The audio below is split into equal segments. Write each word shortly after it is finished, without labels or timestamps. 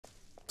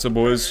So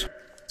boys,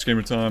 it's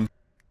gamer time.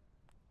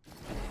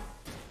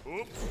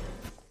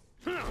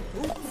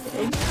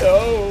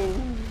 No.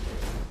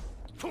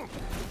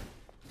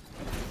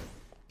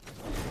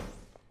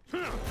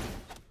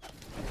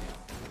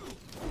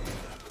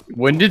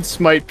 When did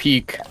Smite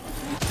peak?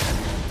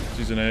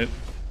 Season 8.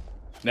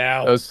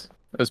 Now. That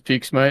was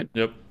peak Smite?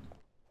 Yep.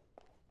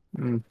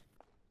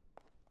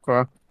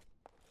 Okay.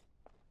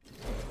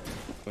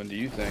 When do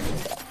you think?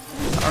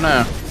 I don't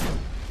know.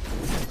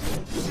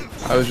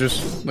 I was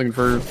just looking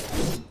for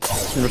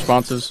some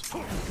responses.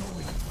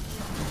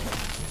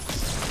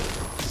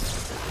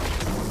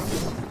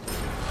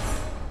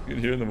 You can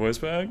hear it in the voice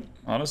bag?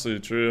 Honestly,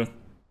 true.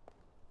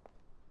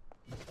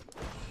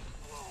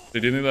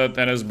 Did you think that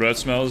Thanos' breath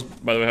smells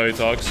by the way how he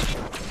talks?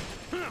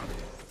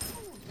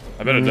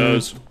 I bet it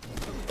does.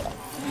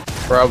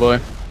 Probably.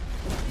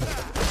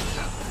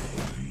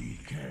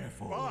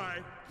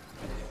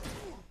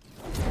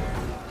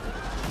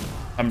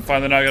 I'm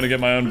finally not gonna get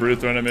my own brood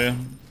thrown at me.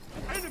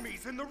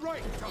 Enemies in the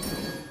right.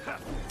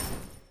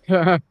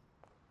 The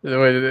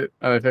way did it?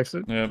 Oh, they fixed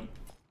it? Yep.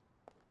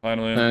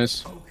 Finally.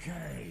 Nice.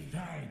 Okay,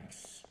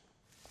 thanks.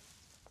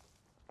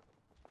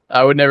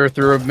 I would never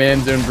throw a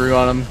man's own brew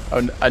on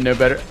him. I'd know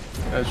better.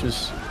 That's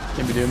just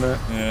can't be doing that.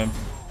 Yeah.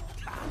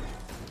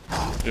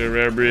 You're a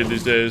rare breed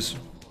these days.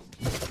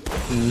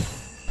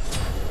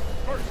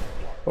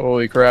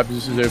 Holy crap,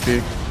 this is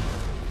OP.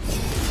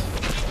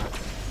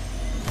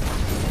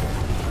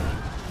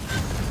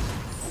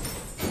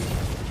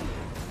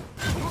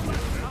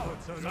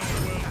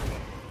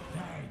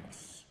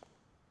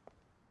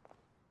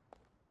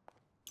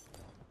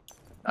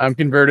 I'm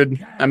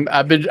converted.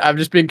 I've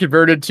just been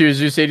converted to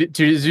Zeus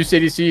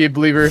ADC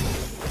believer.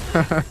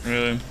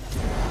 Really?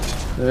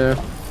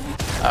 Yeah.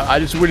 I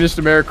just witnessed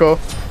a miracle.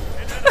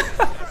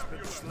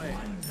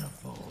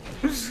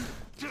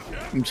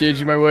 I'm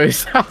changing my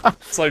ways.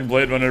 It's like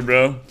Blade Runner,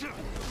 bro.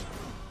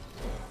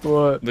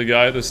 What? The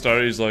guy at the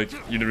start, he's like,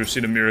 "You never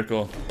seen a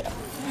miracle."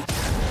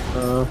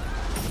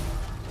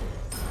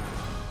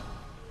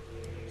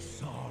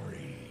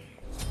 Sorry.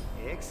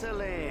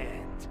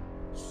 Excellent.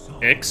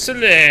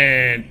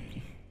 Excellent.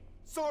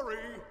 Sorry.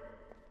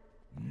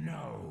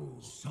 No,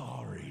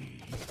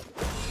 sorry.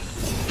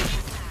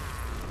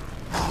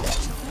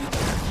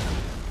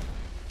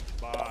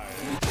 Bye.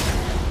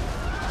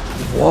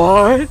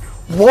 What?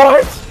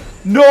 What?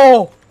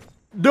 No!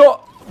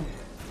 No!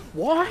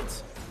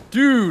 What?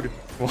 Dude!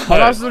 What? My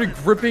mouse is literally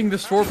gripping the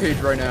store page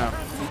right now.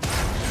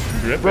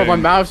 Gripping. Bro, my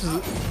mouse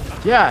is...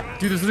 Yeah,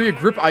 dude, there's literally a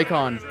grip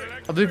icon.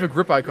 I believe a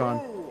grip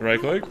icon. Right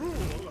click?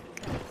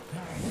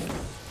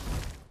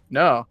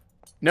 No.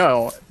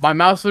 No. My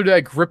mouse literally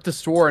like, gripped the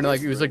store and like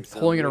it was like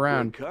pulling it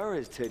around.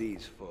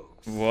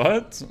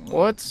 What?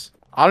 What?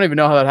 I don't even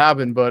know how that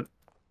happened, but...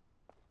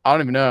 I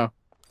don't even know.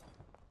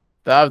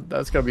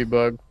 That's gotta be a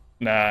bug.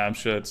 Nah, I'm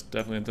sure it's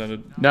definitely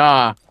intended.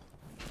 Nah.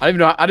 I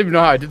didn't even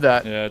know how I did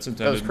that. Yeah, it's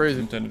intended. That was crazy.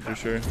 It's intended for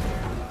sure.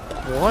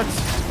 What?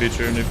 New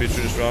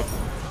feature just dropped.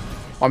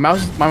 My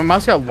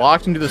mouse got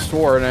locked into the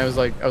store and I was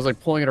like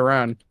pulling it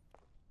around.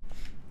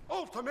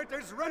 Ultimate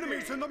is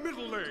enemies in the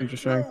middle lane.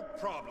 Interesting. No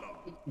problem.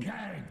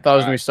 Thought I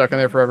was gonna be stuck in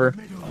there forever.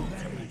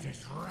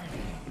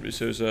 It'd be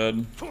so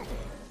sad.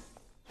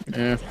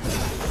 Yeah.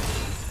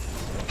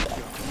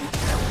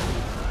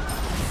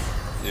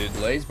 Dude,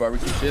 Lay's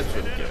barbecue chips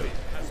are the goat.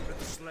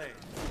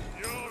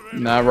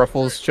 Nah,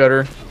 Ruffles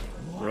cheddar.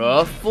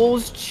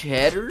 Ruffles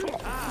cheddar?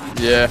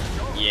 Yeah.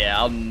 Yeah,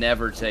 I'll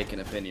never take an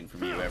opinion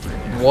from you ever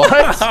again. What?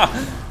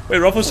 Wait,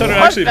 Ruffles cheddar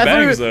What? actually That's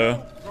bangs literally-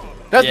 though.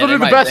 That's Yeah, literally they the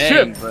might best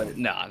bang, chip. But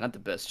nah, not the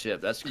best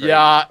chip. That's crazy.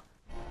 Yeah.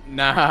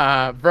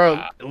 Nah,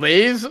 bro.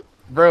 Lay's?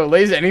 Bro,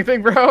 Lay's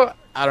anything, bro?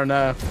 I don't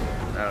know.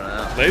 I don't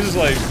know. Lay's is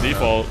like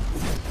default.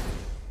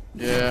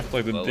 Yeah. It's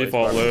like the Well, Lay's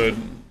default barbecue.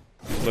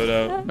 load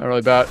out. Not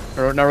really bad.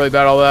 Not really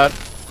bad all that.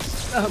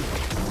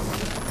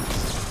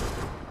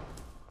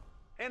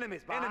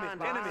 Enemies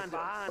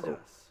behind us.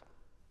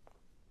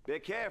 Be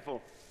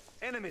careful.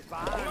 Enemies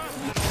behind us.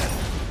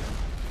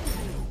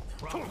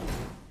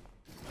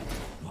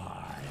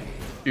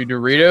 Dude,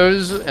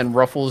 Doritos and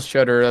Ruffles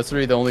cheddar, that's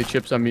really the only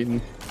chips I'm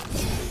eating.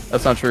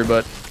 That's not true,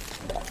 but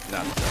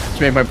Nah.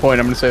 to make my point,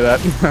 I'm gonna say that.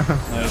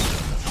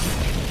 Nice.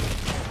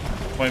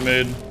 Point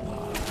made.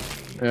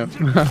 Yeah.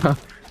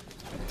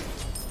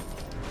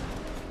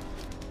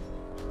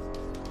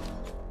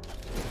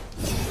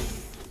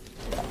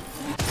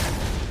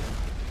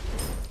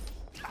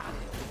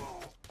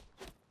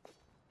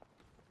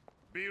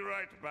 Be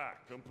right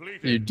back.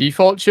 Complete. Dude,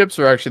 default chips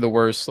are actually the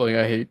worst. Like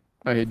I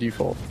hate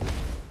default.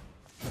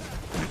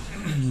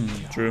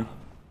 True.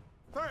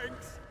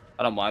 Thanks.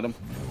 I don't mind them.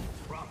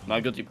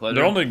 Not guilty pleasure.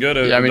 They're only good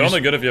if Yeah, I mean, they're just-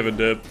 only good if you have a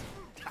dip.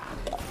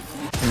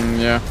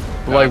 Yeah.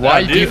 But, like,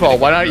 why Nah, default?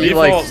 Why not eat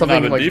like default-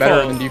 something nah, but like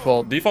better than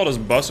default? Default is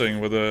bussing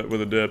with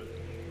a dip.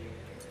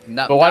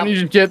 Not, But why not- don't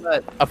you just get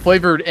a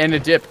flavored and a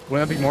dip?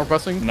 Wouldn't that be more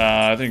busting?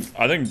 Nah, I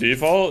think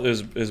default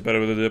is better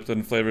with a dip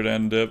than flavored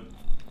and dip.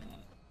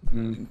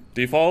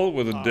 Default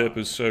with a dip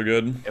is so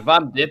good. If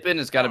I'm dipping,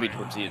 it's got to be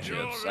tortilla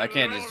chips. I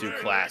can't just do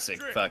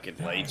classic fucking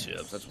Lay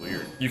chips. That's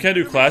weird. You can't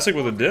do classic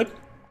with a dip?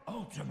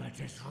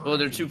 Well,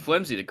 they're too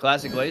flimsy. The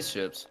classic lace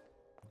ships.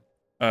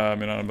 I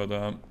mean, I don't know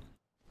about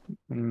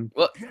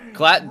Well,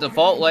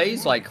 default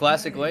lays, like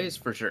classic lays,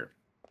 for sure.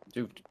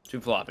 Too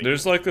floppy. that.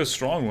 There's like this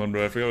strong one,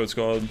 bro. I forget what it's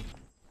called.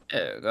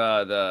 Yeah,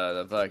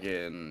 the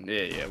fucking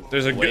yeah.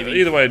 There's a wavy.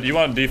 either way. You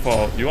want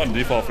default. You want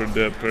default for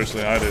dip.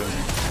 Personally, I do.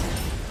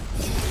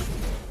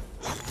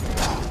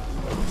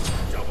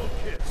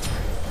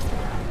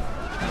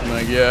 Oh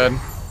my god.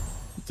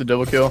 It's a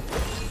double kill.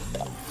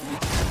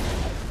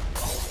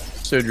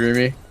 So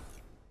dreamy.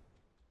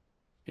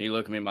 Can you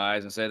look me in my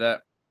eyes and say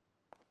that?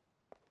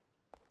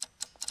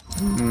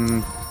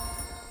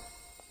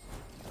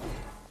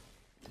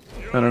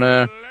 I don't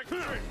know.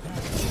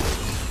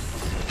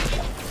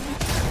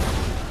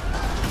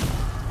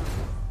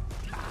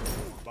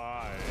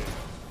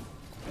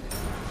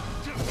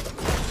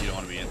 You don't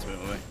want to be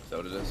intimate with me? Is that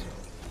what it is?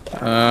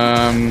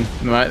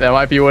 That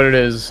might be what it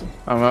is.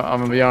 I'm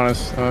gonna be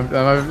honest.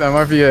 That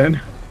might be it.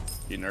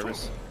 You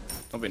nervous?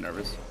 Don't be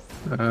nervous.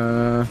 It's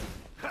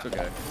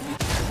okay.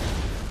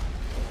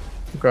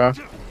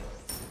 Okay.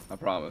 I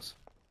promise.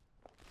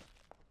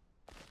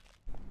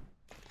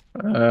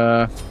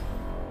 I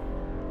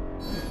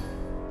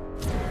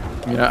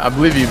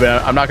believe you,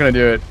 but I'm not gonna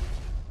do it.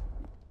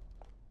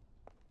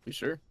 You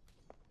sure?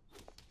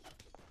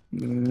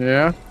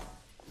 Yeah.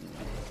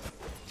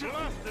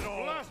 Blast it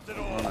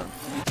all.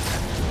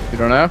 You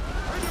don't know?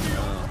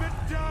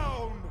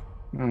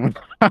 Down.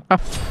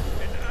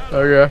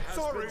 Okay.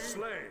 Sorry.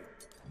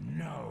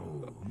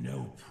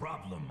 No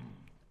problem.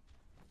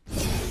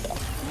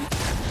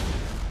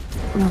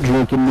 I'm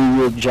drinking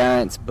New York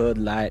Giants Bud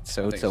Light,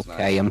 so it's Thanks,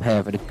 okay. nice. I'm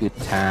having a good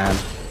time.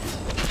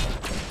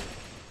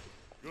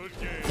 Good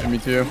game. Yeah, me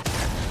too.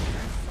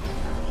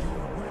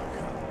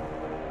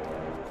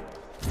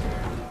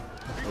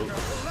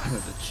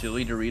 The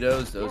chili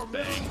Doritos, those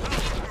bang.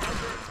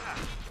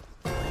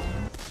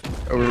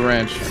 Over the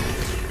ranch.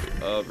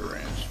 Over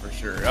ranch, for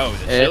sure. Oh,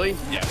 the Eh. chili?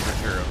 Yeah,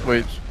 for sure. Over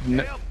Wait,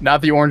 ranch.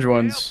 not the orange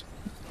ones.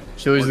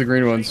 Chili's the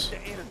green ones.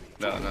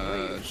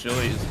 No.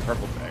 Chili is the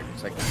purple bag.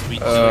 It's like the sweet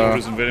Someone chili.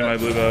 was invading my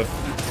blue buff.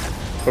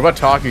 What about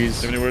Takis? Do you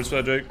have any words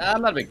for that, Jake?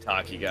 I'm not a big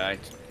Taki guy.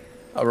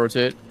 I'll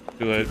rotate.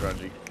 Too late.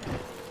 Grungy.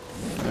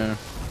 Yeah.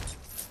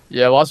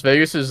 Yeah, Las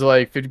Vegas is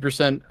like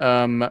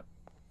 50%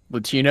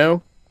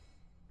 Latino.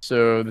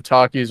 So the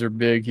Takis are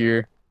big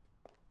here.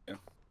 Yeah.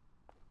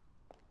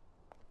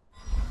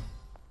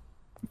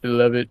 I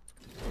love it.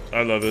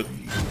 I love it.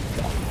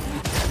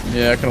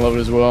 Yeah, I kind of love it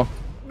as well.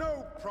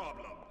 No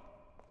problem.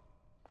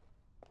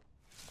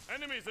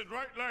 Enemies in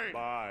right lane.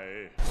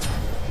 Bye.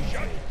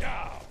 Shut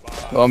down.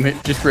 Well, I'm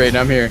just great.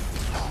 I'm here.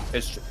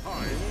 It's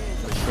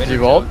Does he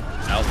vault?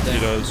 out He there.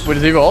 does. What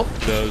does he vault?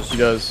 He does. He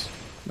does.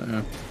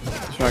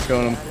 Just not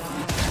killing him.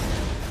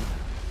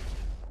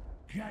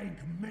 Gank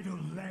middle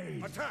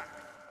lane. Attack.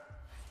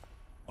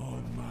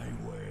 On my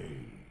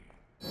way.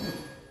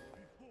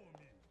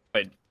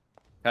 Wait,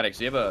 Haddix,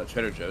 do you have a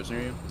Trader Joe's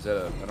near you? Is that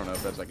a? I don't know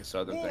if that's like a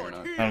southern thing or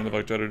not. I don't know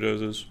if Trader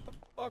Joe's is.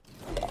 Your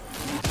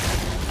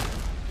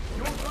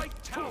right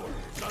tower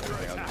is under I think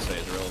I was attack. gonna say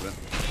it's irrelevant.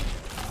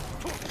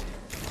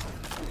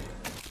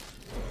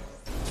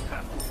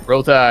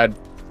 Roll Tide.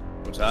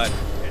 What's that? An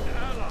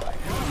ally.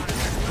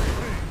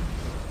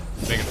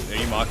 Are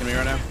you mocking me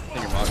right now? I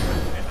think you're mocking me.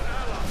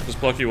 Just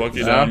Plucky Wucky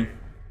Yeah. down.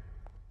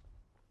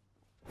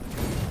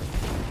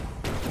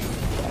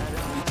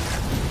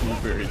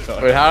 Very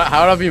tough. Wait,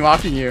 how would I be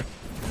mocking you?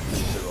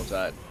 Well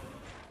tied.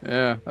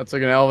 Yeah, that's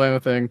like an Alabama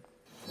thing.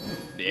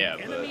 Yeah,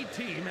 but Enemy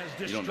team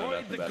has you don't know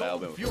destroyed nothing the about gold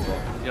Alabama fuel.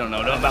 football. You don't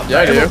know nothing about Yeah,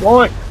 I do.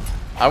 Alabama.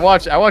 I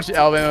watch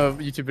Alabama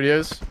YouTube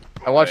videos.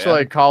 I watch yeah?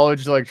 like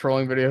college like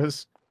trolling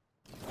videos.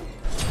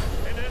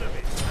 An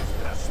enemy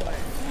has been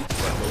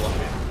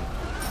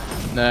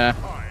slain. Nah.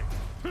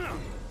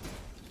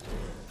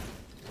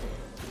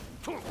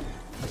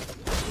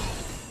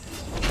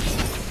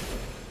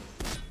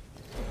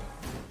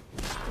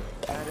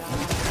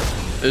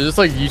 There's this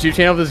like YouTube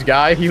channel of this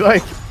guy.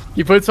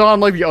 He puts on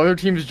like the other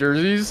team's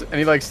jerseys and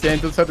he like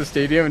stands outside the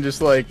stadium and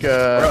just like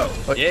Bro,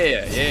 like,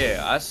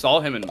 yeah. I saw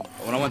him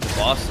when I went to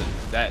Boston.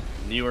 That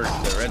New York,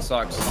 the Red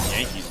Sox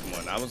Yankees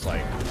one. I was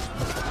like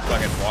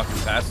fucking walking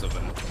past him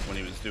when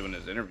he was doing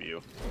his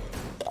interview.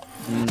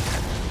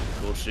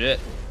 Cool shit.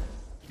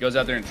 He goes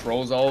out there and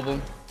trolls all of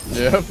them.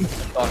 yeah,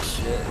 Talk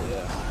shit.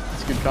 Yeah.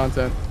 it's good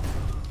content.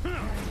 I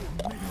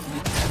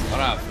don't know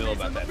how I feel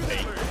about that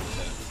bait.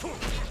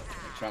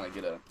 Trying to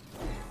get a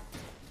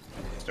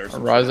stir A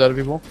some rise shit. out of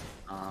people.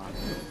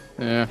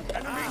 Yeah.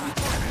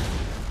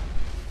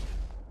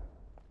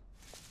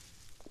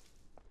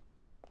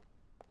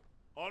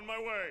 On my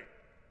way.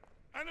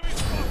 An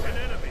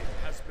enemy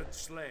has been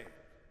slain.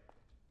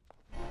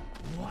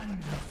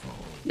 Wonderful.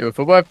 Yeah,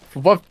 but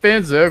football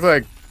fans, they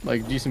look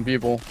like decent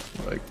people.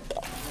 Like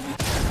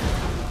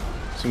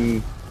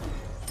some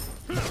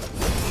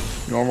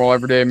normal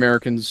everyday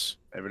Americans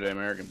Everyday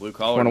American blue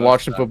collar. want to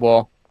watch some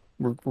football.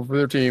 We're for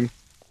their team.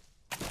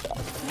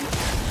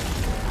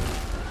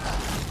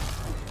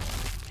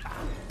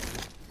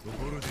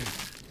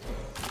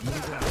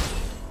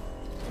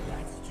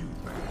 That's too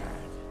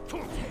bad.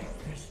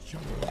 Take this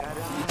jungle.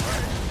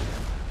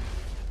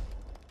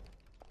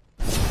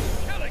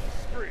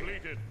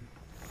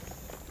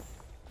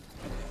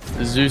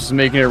 The Zeus is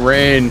making it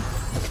rain.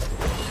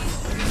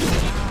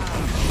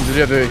 He's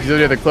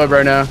literally at the club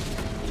right now.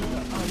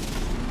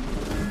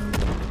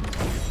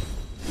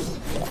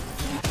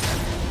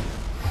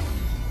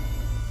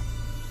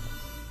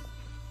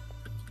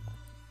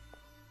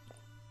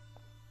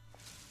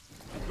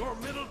 Your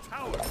middle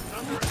tower is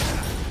under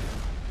attack.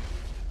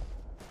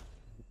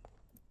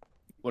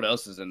 What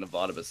else is in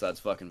Nevada besides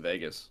fucking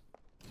Vegas?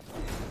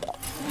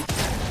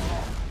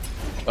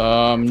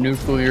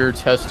 Nuclear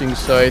testing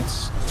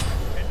sites,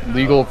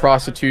 legal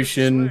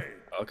prostitution,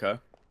 Okay.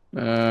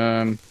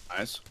 nice.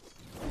 Nice.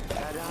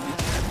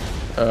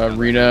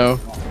 Reno,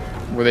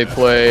 where they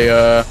play,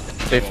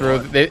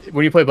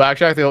 when you play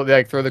blackjack, they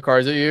like throw the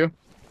cards at you,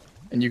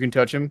 and you can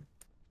touch them.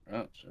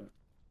 Oh shit.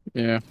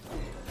 Yeah.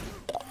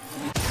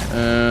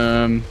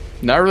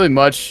 Not really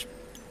much.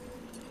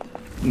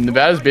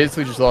 Nevada's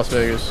basically just Las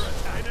Vegas.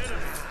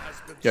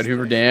 You got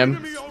Hoover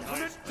Dam. Yeah, you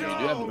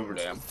do have Hoover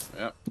Dam.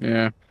 Yeah.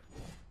 Yeah.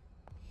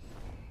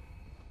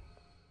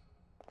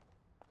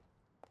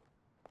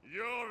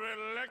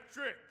 You're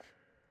electric.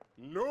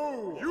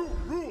 No, you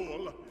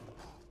rule.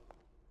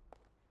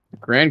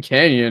 Grand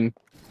Canyon.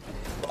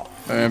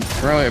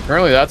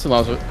 Apparently that's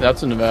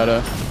in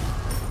Nevada.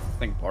 I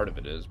think part of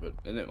it is, but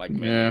isn't it like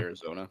mainly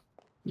Arizona?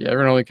 Yeah,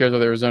 everyone only cares about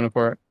the Arizona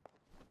part.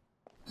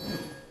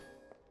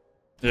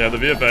 Yeah, the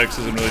VFX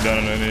isn't really done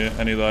on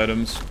any of the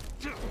items.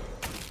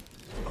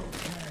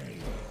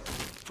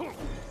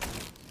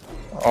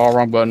 Oh,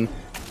 wrong button.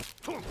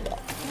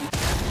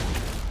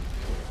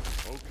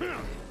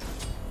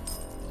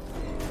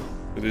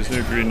 But these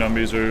new green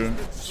numbies are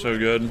so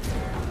good.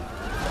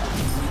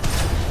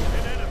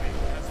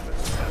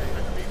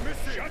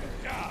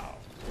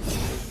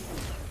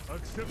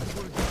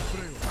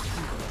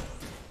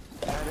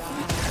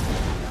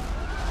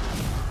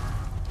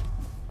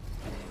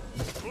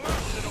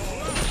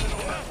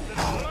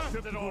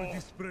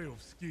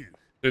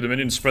 Dude, the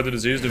minions spread the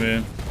disease to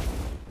me.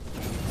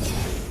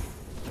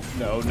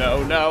 No,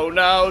 no, no,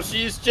 no!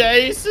 She's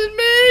chasing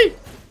me!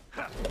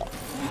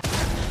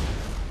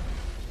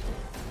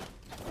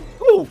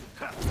 Ooh!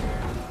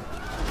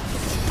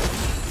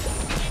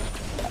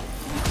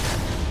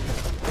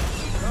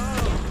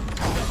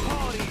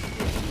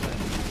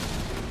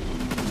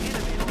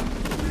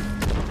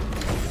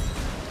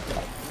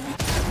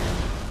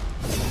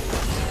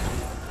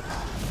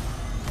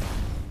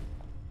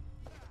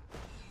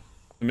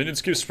 The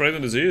minions keep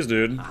spreading the disease,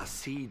 dude. I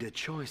see the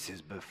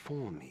choices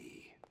before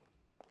me.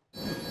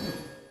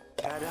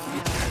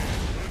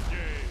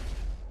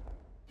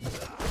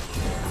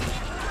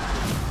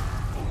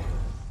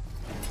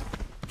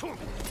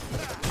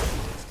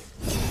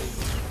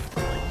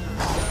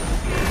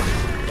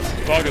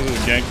 Falcons has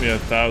ganked me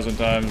 1,000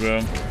 times, bro.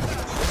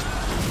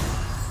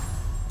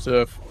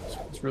 Tough.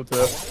 It's real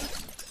tough.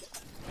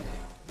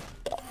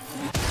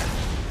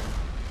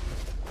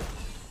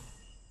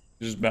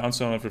 You just bounce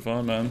on it for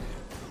fun, man.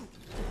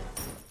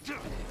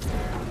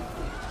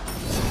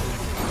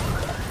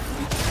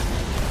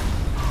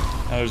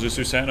 Oh, there's a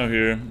Susano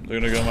here. They're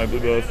gonna go on my blue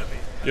buff.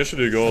 You should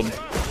do gold. Good.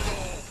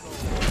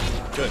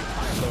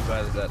 So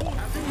glad that old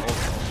should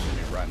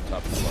be right on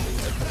top of the fucking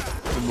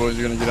head. The boys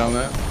are gonna get on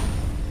that.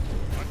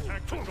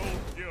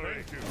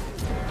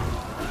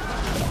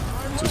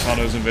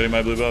 Susano's invading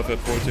my blue buff at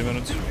 14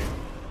 minutes.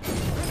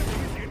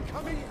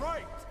 Incoming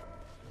right.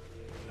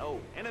 Oh,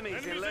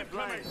 enemies in left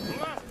lane.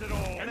 Blast it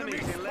all.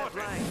 Enemies in left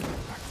lane.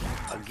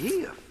 A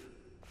gift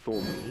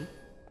for me.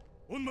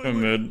 Go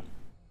mid.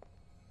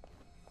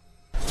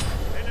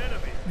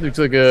 Looks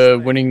like a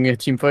winning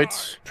team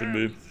fights. Should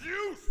be.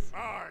 Zeus.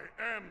 I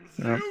am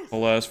Yep. Zeus.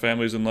 Whole ass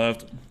families in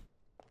left.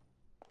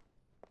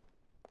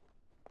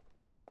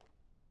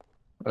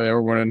 Oh yeah,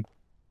 we're winning.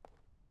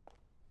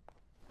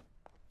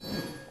 An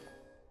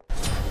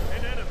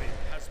enemy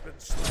has been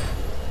slain.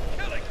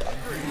 Killing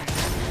spree.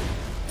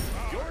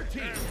 Your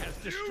team has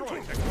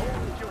destroyed the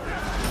gold killer.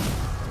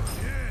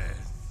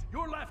 Yes.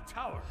 Your left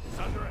tower is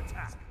under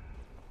attack.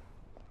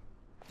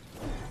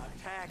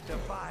 Attack the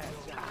fire.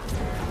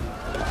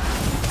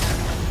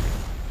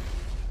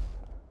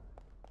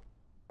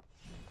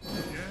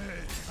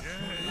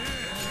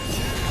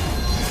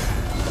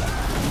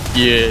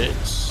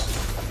 Yes.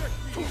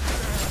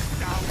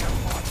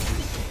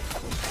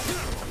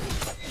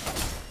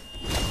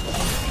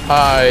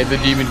 I, the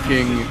Demon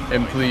King,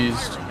 am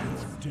pleased.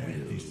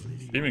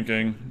 Demon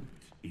King.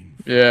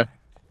 Yeah,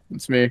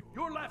 it's me.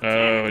 Your left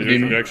Oh,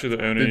 you're actually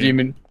the Oni. The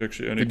demon. You're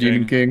actually Oni The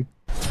Demon King.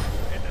 an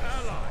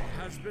ally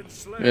has been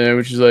slain. Yeah,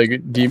 which is like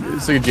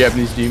it's like a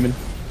Japanese demon.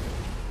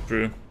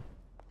 True.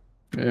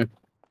 Yeah.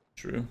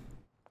 True.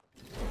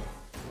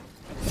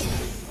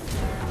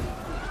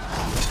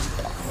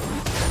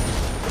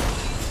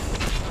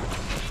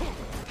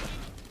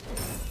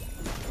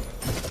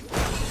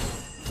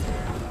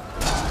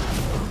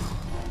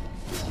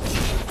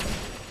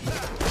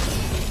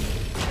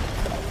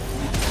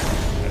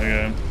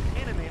 Okay.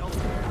 Enemy over.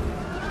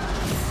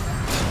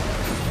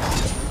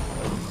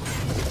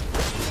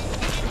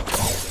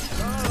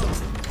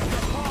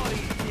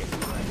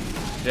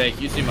 Jake,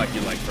 you seem like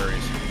you like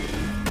furries.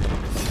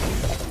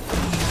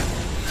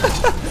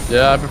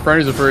 Yeah, I've been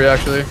friends with furry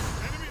actually.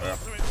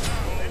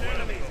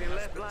 Enemies in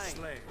left lane.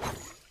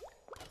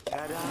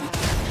 Ta-da.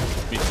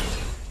 Me too.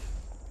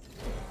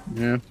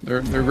 Yeah,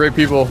 they're great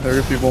people. They're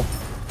good people.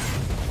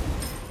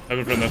 I have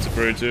a friend that's a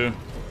furry too.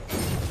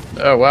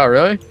 Oh wow,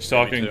 really? He's Me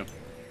talking. too.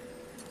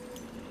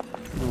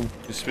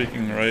 He's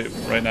speaking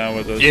right now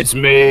with us. It's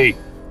me.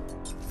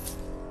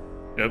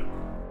 Yep.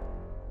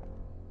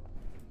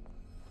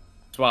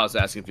 That's why I was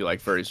asking if you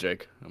like furries,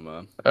 Jake.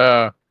 I'm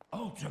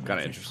Ultimate kind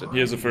of is interested. He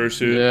has a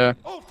fursuit. Yeah.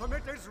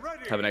 Ultimate is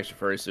ready. Have an extra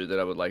furry suit that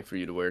I would like for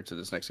you to wear to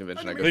this next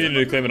convention I I go think you to.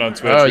 need to claim it on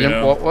Twitch. Oh, you you,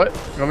 know? what?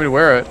 You want me to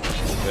wear it?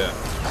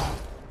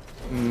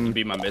 Yeah.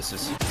 Be my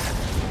missus. Is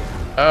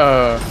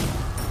that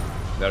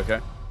okay?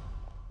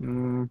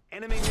 Mm,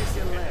 Enemy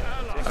missing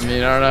left. I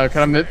mean, I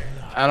don't know.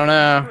 I don't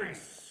know.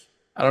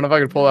 I don't know if I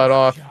could pull that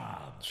off.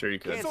 Sure you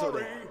could. Cancel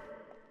that.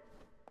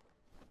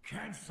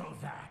 Cancel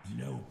that.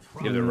 No You have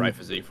problem. the right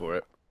physique for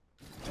it.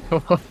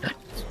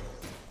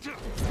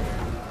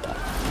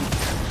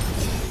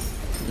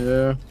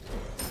 Yeah.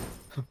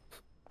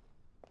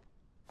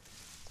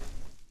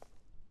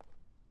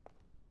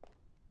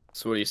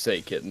 So what do you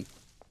say, kitten?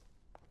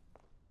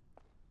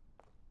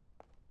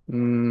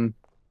 Mm.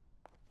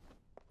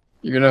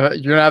 You're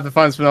gonna have to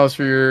find someone else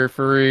for your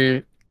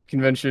furry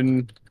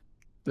convention,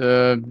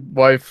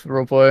 wife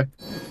roleplay.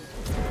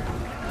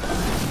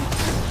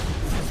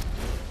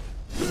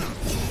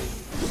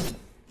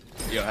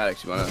 Yo,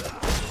 Haddix, you wanna?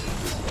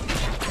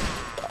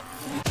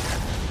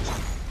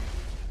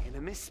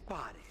 Enemy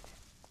spotted.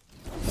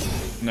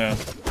 No.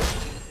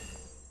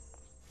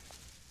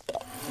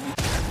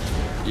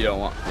 You don't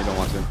want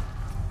to.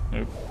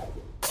 Nope.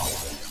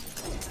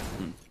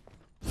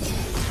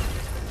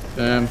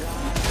 Damn.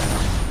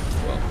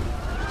 Well.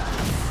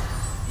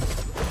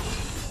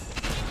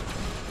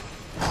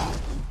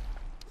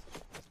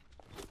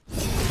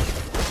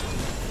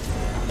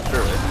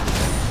 Surely.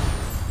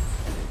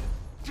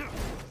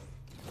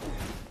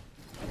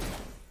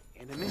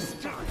 Enemy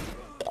spotted.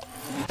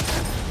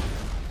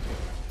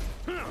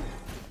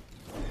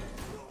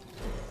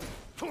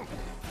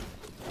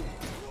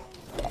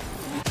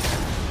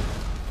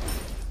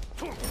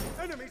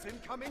 Enemies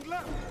incoming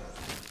left.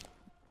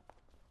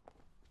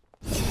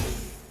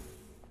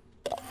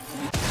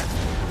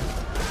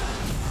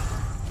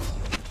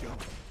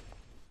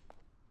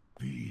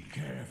 Be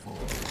careful.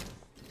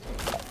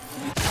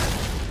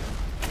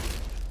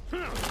 An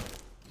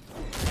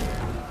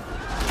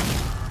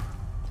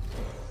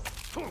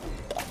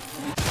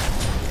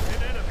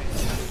enemy.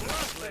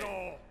 Blast it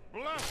all.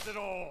 Blast it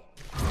all.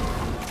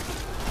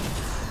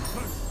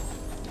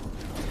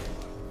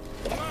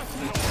 Blast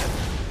it all.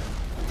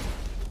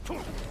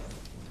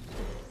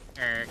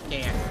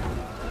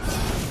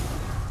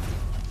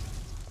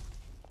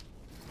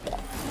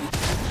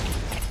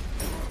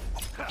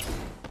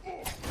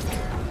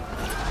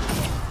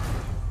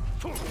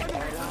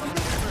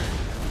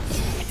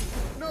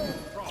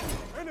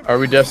 Are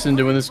we destined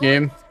to win this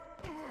game?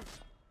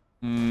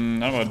 I'm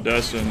not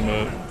destined,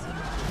 but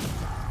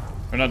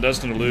we're not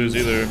destined to lose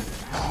either.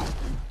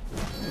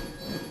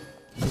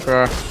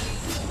 Okay.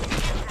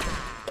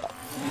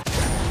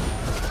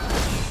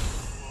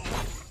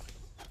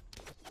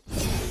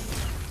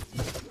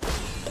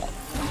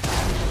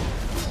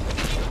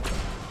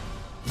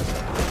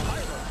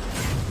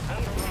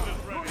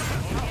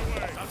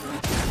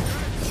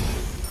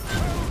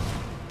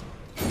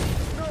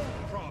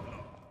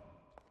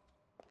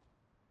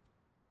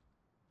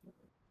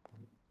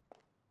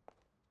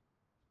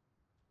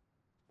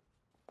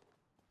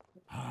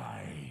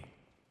 Hi.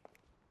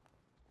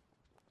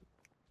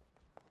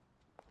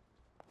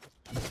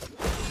 An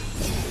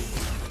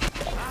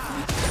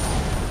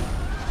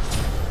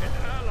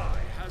ally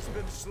has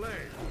been slain.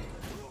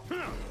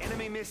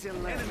 Enemy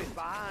missing left. Enemies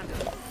behind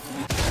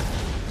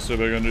us. So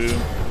big on you.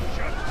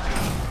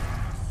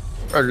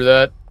 Roger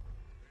that.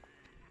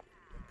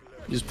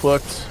 He's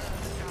plucked.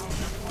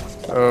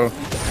 Oh.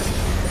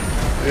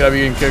 We gotta be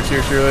getting kicked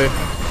here, surely.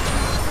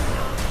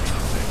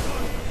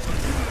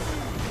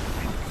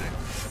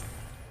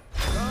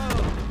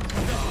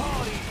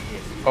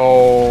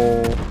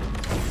 Oh.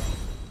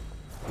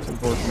 It's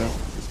unfortunate.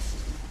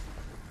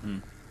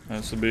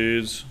 That's the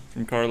bees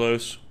from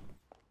Carlos.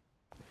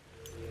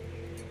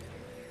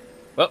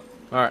 Well,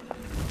 all right.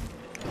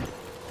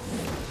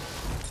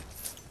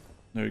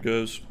 There he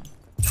goes.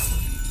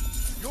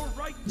 Your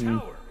right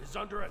tower is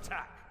under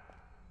attack.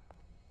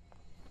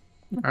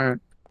 Alright.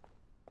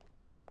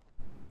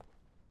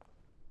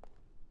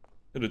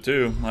 Hit it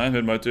too. I am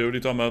hitting by 2. What are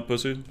you talking about,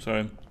 pussy?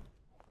 Sorry.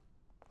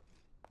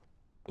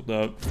 Hold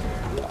up.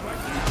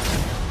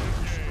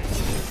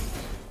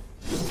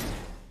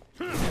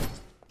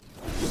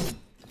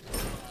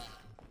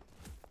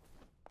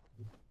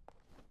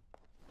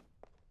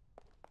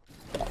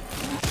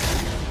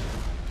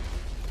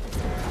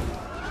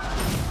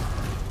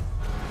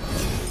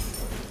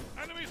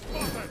 Enemy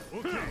spotted.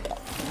 Okay.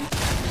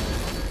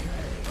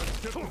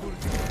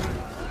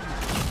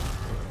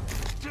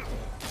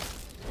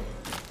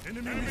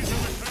 Enemies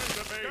have returned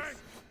to base.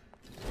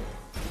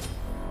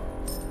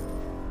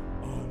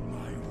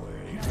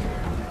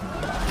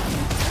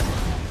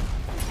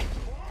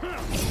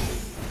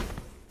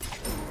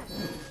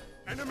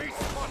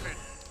 spotted.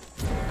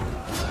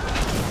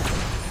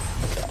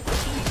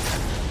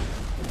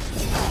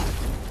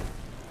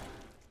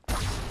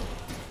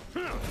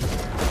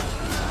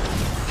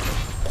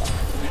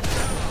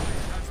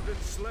 Has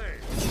been slain.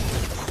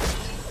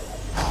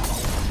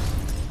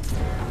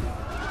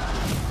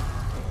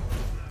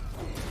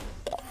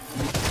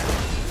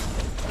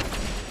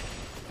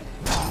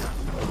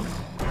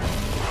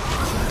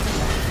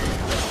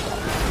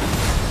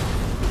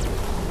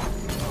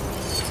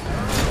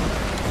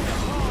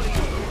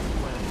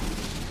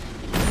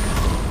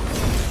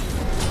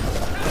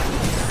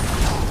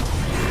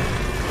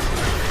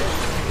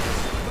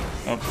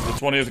 Oh, the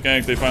 20th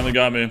gank, they finally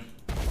got me.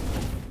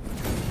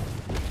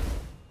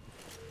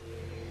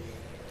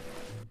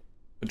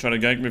 Been trying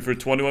to gank me for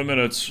 21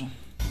 minutes.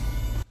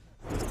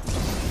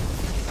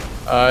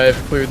 I've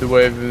cleared the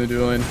wave in the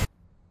dueling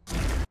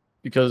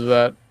because of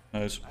that,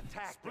 Nice.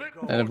 Split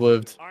and I've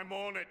lived. I'm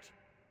on it.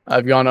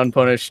 I've gone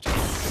unpunished.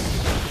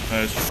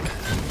 Nice.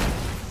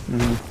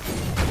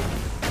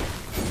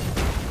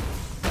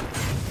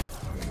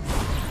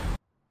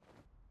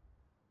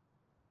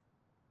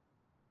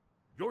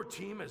 Your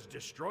team has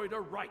destroyed a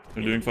right.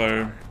 They're doing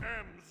fire.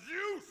 Am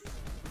Zeus.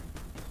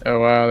 Oh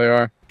wow, they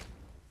are.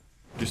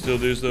 You still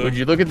do though? Would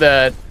you look at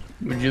that?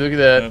 Would you look at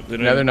that? No,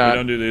 Now they're not. We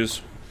don't do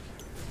these.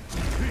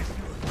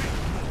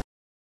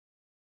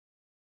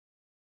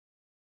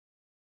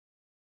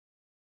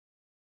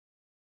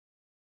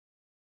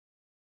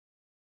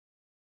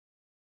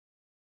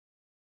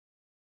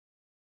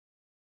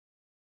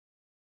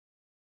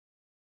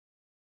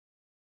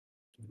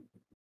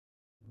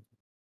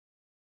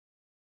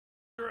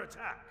 Under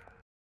attack.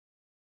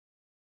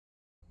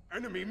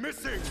 Enemy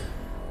missing.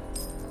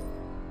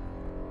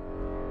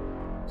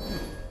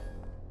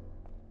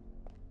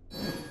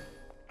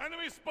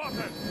 Enemy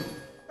spotted.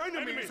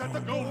 Enemies at the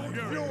Gold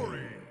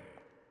Fury.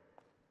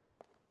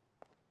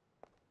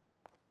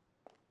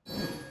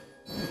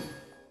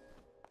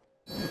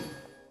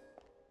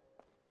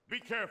 Be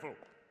careful.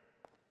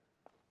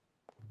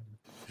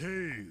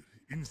 Hail,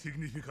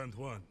 insignificant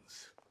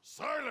ones.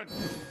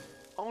 Silence.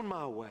 On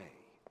my way.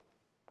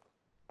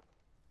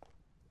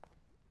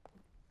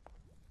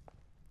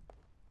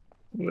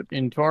 What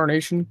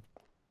incarnation?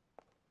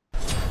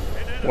 An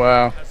enemy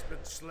Wow. has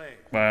been slain.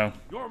 Wow.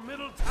 Your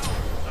middle tower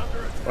is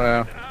under attack.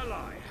 Wow. An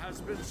ally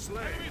has been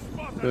slain. Enemy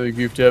spotted. Really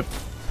goofed up.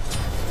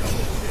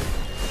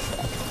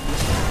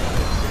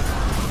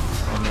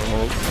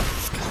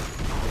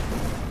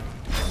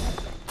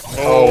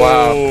 Oh,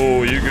 wow.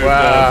 Oh, you good.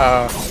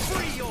 Wow.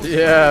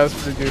 Yeah, that's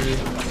pretty goofy.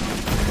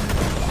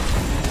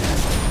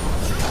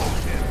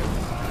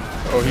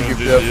 Oh, he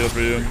goofed up. GG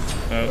for you.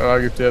 Oh, I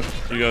goofed up.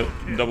 You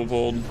got double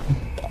pulled.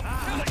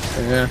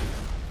 Yeah.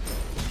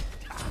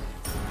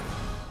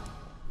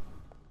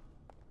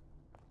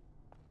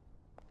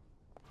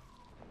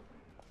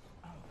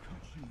 I'll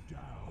cut you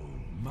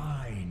down.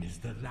 Mine is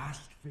the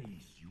last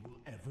face you will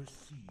ever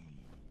see.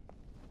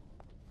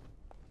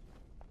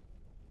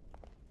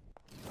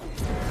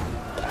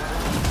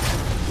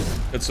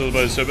 It's still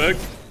by so big.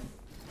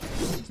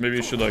 Maybe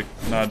you should like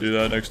not do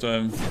that next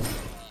time.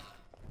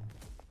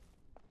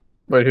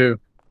 Wait, who?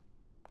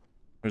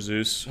 Or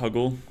Zeus,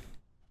 Huggle.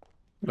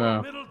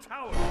 No. Middle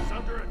tower is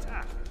under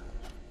attack.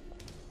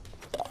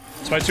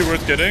 Smite 2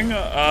 worth getting?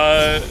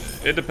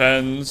 It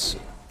depends.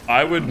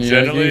 I would Yeah,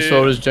 generally, getting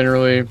sold is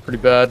generally pretty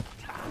bad.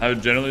 I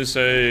would generally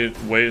say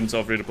wait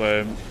until free to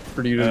play.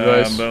 Pretty good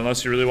advice. But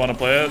unless you really want to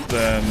play it,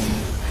 then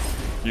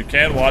you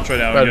can watch right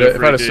now If I and had get a if I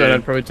free had a key. son,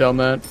 I'd probably tell him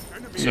that.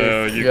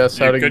 So you Yes,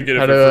 how to could get it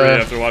how for to, free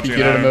after watching you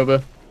get an it a hour.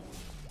 MOBA.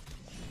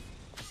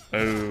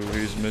 Oh,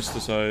 he's missed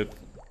the side.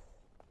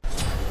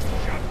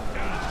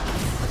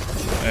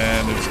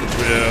 And it's the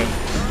trio.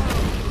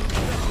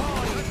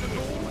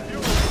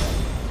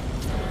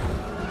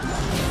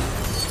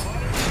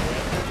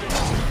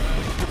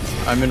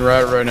 I'm in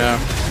route right now.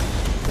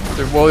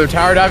 They're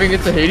tower diving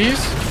into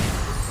Hades?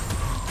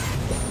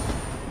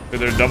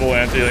 They're double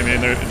anti, I mean,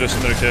 they're just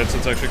in their kits.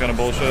 It's actually kind of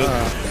bullshit.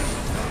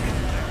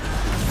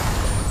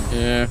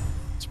 Yeah,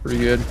 it's pretty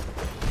good.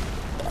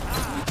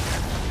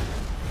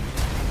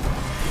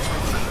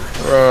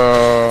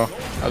 Bro,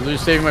 I was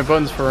just saving my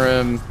buttons for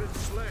him.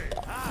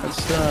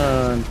 That's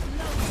done.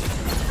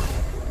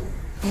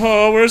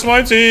 Oh, where's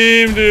my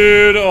team,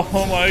 dude?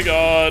 Oh my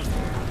god.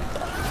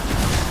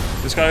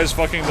 This guy is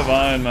fucking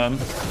divine, man.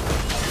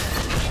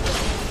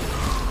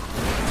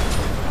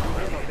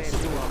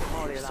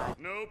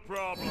 No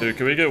problem. Dude,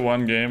 can we get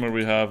one game where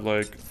we have,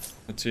 like,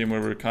 a team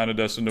where we're kind of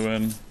destined to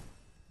win?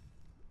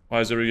 Why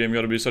is every game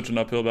gotta be such an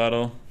uphill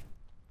battle?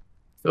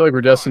 I feel like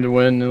we're destined to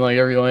win in like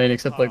every lane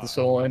except like the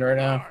soul lane right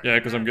now. Yeah,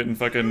 because I'm getting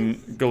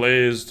fucking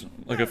glazed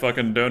like a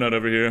fucking donut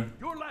over here.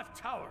 Your left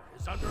tower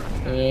is under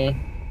attack. Yeah.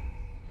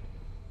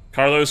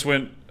 Carlos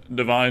went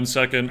divine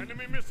second.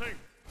 Enemy missing.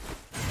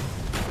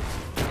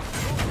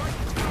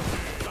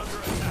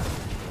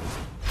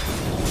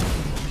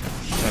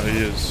 Oh, he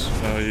is.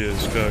 Oh, he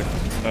is cooked.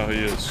 Oh, he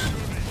is.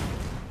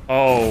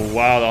 Oh,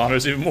 wow, the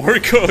honor's even more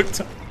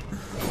cooked.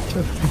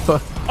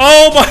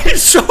 Oh my,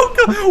 so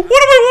good. What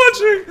am I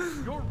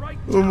watching? Your right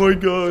Oh my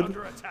god.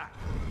 Under attack.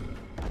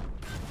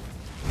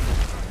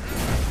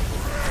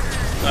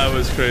 That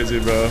was crazy,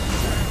 bro.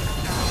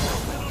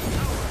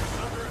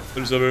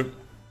 There's over.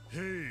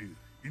 Hey,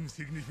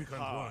 insignificant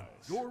ones.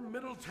 Your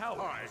middle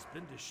tower has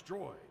been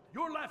destroyed.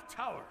 Your left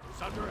tower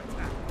is under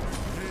attack.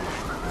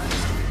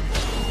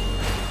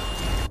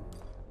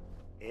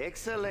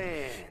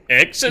 Excellent.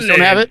 Excellent. Just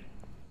don't have it.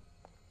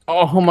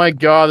 Oh my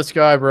god, this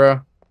guy,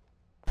 bro.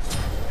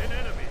 An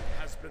enemy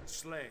has been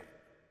slain.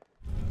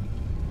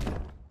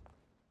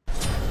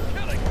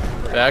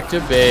 Back to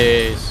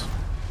base.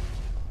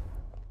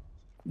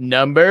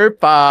 Number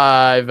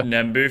 5.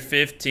 Number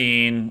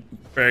 15.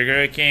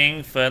 Burger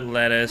King foot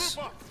lettuce.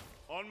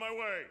 On my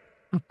way.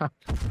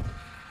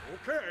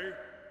 Okay.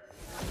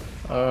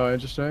 Oh,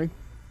 interesting.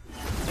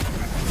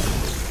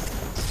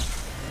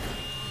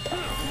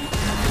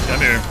 Come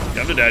here.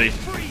 Come to daddy.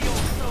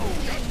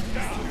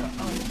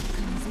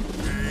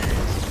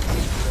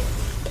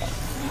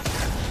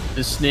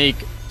 The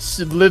snake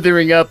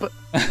slithering up.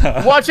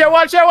 Watch out,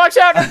 watch out, watch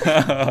out!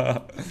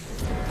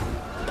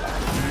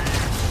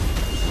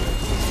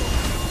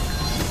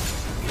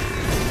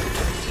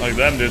 Like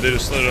them, dude. They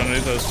just slid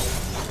underneath us.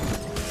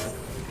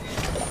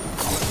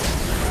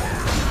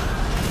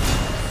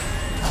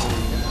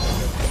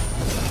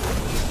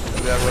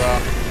 That raw.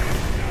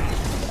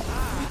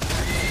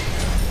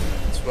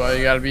 That's why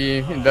you gotta be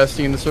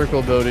investing in the circle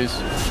abilities.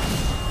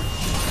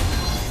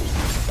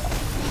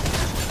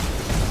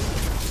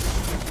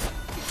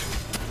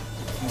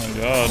 Oh my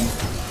god.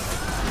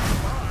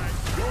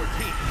 Your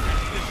team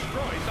has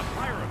destroyed the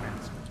pyramid.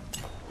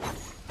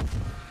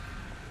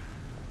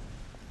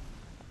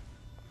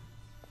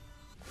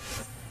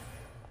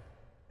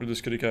 Where'd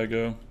this kitty cat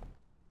go?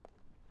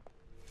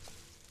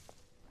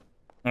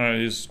 Alright,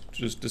 he's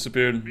just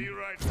disappeared. Be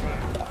right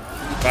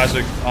back.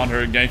 Classic on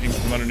her, ganking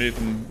from underneath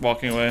and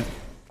walking away.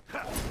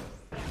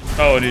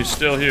 Oh, and he's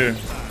still here.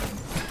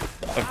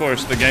 Of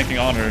course, the ganking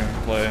on her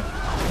play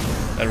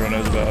everyone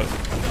knows about.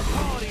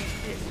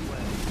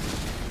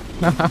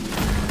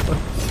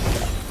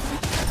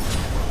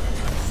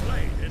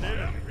 Slay an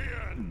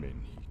enemy.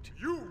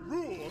 You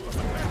rule the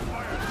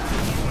fire.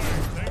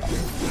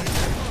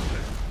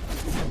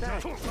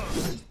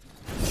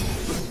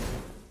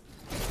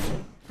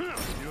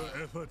 Your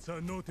efforts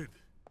are noted.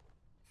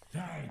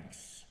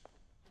 Thanks.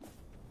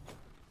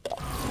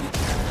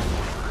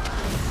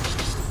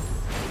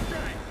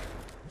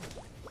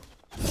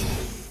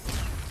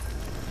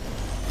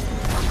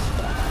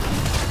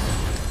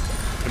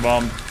 Good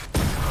bomb.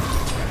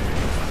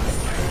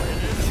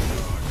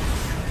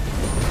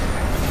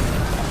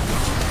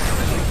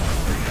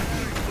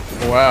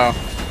 Wow.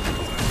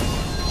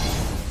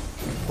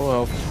 Full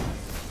health.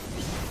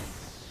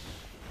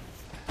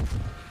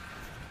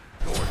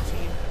 Your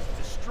team has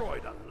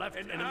destroyed a left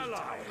enemy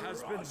ally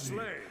has been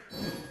slain.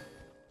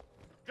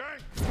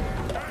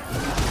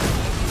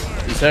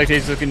 These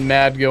tactics looking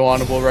mad go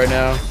onable right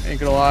now. Ain't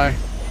gonna lie.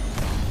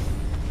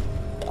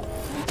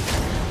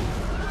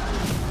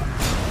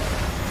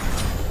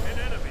 An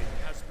enemy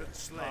has been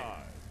slain.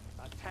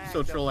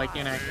 So troll I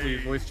can't actually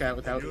voice chat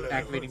without Your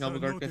activating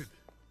efforts are Helmut noted.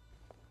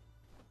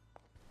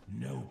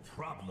 No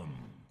problem.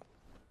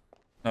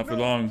 Not for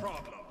long.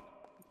 Problem.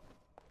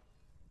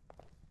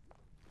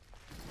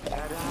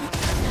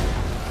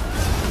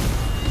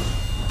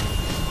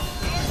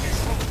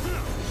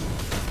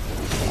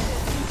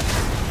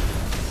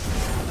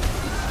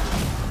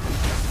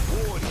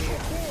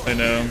 I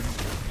know.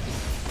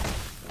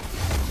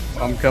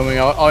 I'm coming.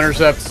 I'll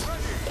intercept.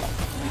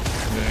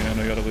 Yeah,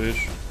 I got a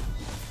leash.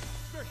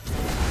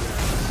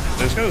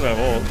 This guy doesn't have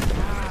ult.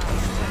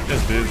 He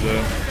has beads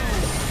though.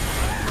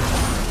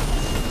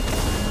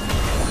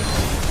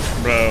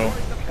 Bro.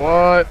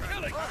 What?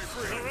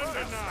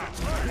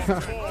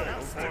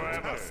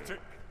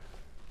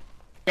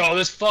 Oh,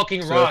 this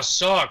fucking Ross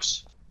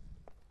sucks.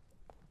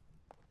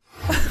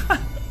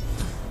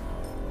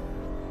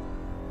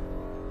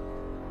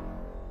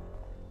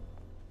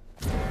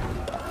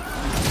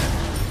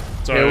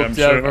 Sorry, Yeah, I'm out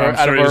sure, of our- I'm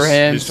out sure of our he's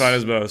hands. trying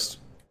his best.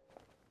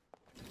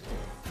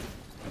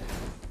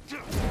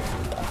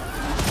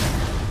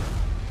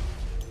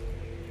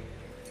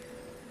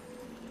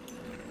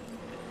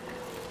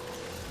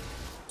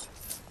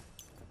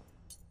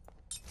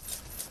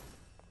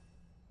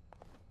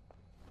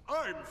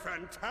 I'm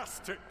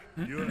fantastic.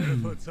 Your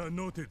efforts are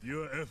noted.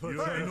 Your efforts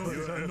are noted.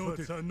 Your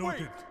efforts are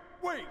noted.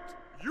 Wait,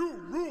 you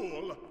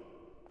rule.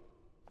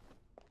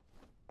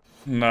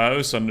 Nah, it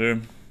was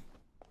Thunder.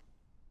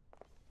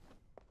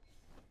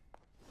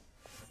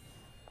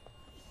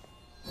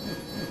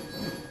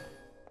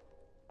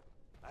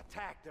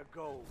 Attack the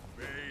goal.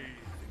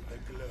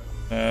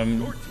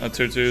 That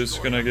tier 2 is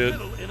gonna get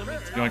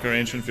Yoink or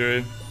Ancient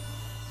Fury.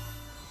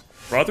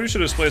 Raw 3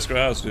 should have spaced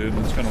grass, dude.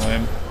 It's kinda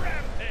lame.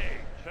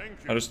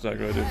 Thank you. I just attack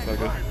right, dude. Fuck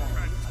it.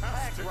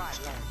 Fantastic.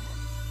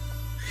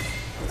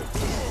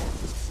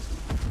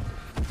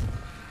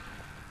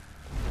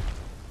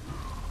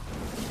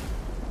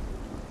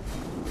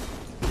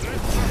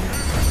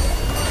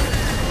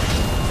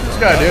 What's this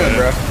guy doing,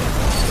 bro?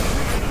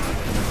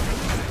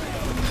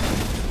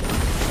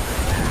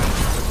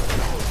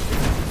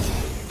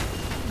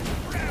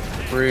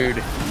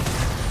 Rude.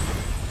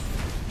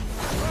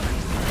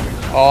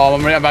 Oh,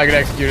 I'm about to get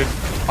executed.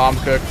 I'm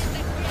cooked.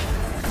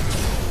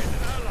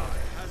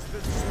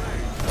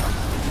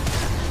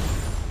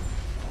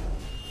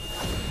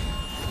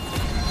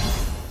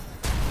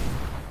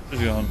 Where's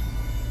he going?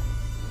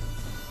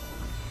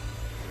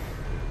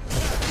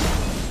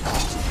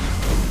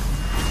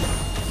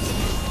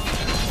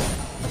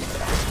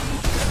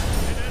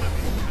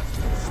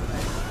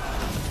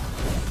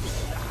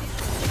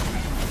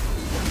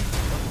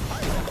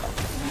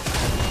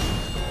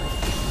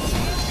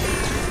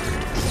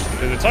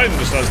 Dude, the Titan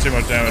just does too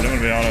much damage, I'm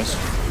gonna be honest.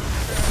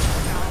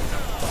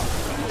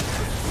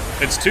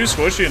 It's too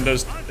squishy and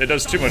it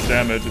does too much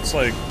damage. It's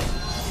like,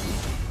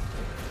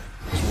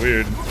 it's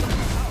weird.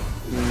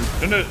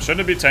 Shouldn't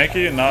it be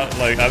tanky and not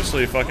like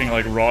absolutely fucking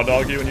like raw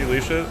dog you when you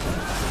leash it?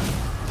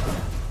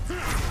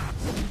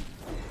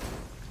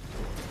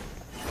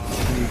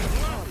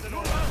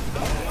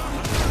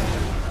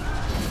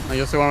 I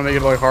guess they want to make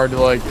it like hard to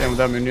like end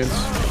without minions.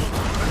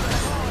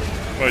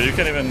 Well, you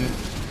can't even.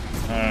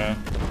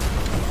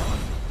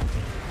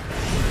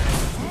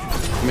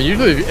 I mean,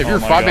 usually if you're a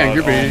 5-man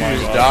group, it usually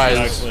just dies.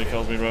 She accidentally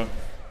kills me, bro.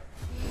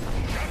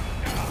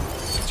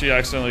 She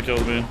accidentally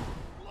killed me.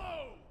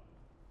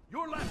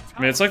 I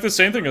mean, it's like the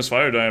same thing as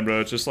Fire Giant,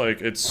 bro. It's just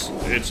like it's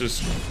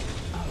just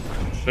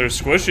they're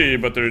squishy,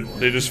 but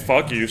they just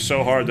fuck you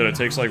so hard that it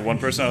takes like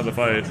 1% out of the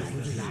fight.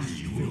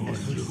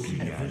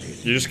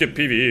 You just get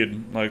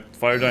PvE'd. Like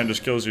Fire Giant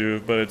just kills you,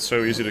 but it's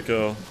so easy to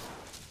kill.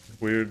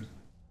 Weird.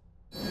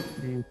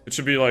 It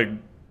should be like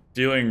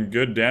dealing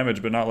good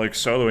damage, but not like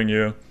soloing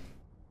you.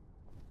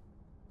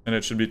 And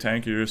it should be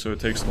tankier, so it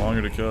takes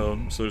longer to kill.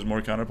 So there's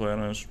more counterplay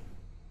on it. It's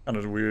kind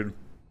of weird.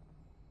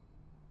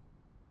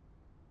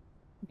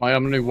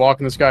 I'm gonna be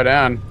walking this guy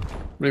down. I'm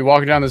gonna be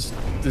walking down this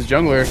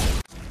jungler.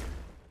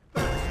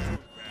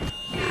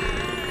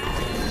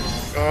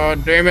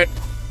 God damn it.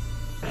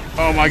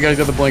 Oh my god, he's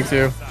got the blink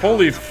too.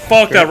 Holy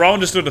fuck, that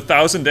round just did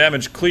 1,000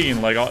 damage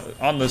clean, like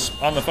on the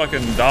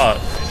fucking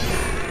dot.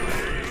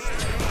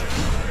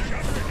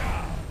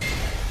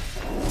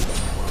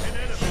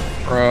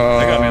 Bro.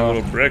 They got me a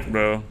little brick,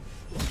 bro.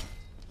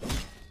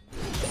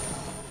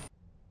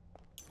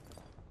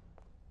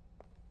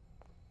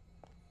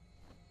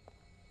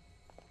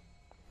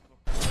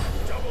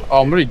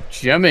 Oh, I'm gonna be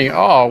gemming.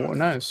 Oh,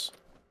 nice.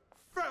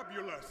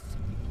 Fabulous.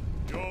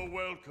 You're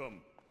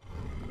welcome.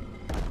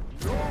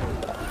 Silence.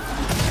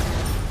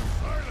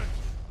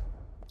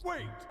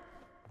 Wait.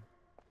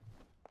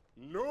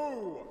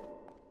 No.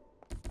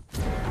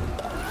 An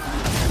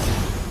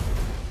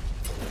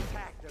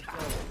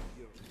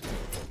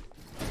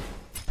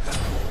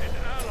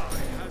ally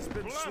has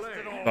been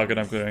slain. Fuck it,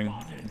 I'm clearing.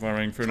 I'm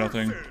farming for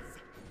nothing.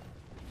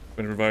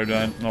 Gonna revive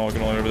Giant. No, I'm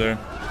going over there.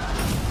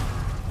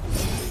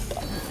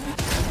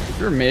 If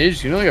you're a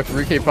mage, you know, like a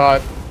 3k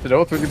pot. The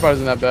double 3k pot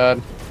isn't that bad.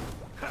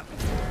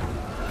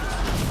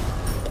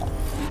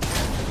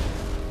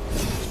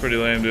 It's pretty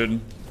lame, dude.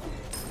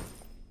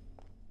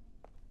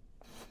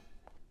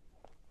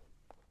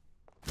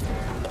 I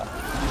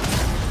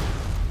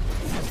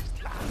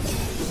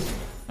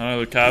don't know,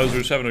 the cows are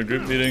just having a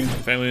group meeting,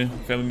 family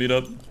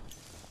meetup.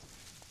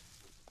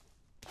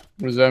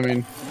 What does that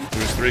mean?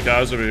 There's 3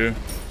 cows over here.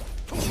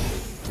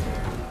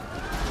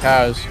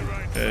 Cows.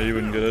 Yeah, you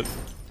wouldn't get it.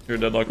 You're a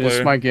Deadlock It's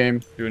player. a Smite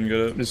game. You wouldn't get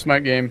it. It's a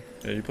Smite game.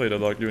 Yeah, you play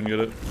Deadlock, you wouldn't get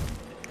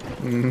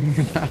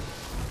it.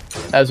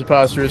 As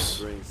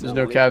preposterous. There's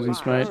no calves in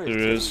Smite. There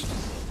is.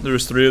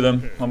 There's 3 of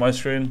them on my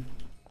screen.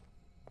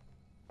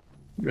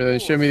 Really,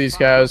 show me these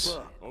cows.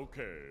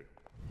 Okay.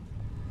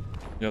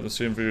 You have to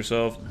see them for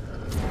yourself.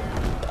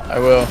 I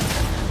will.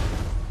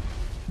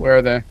 Where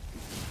are they?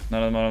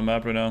 None of them on the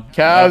map right now.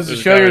 Cows, there's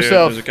a show cow right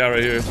yourself. here. There's a cow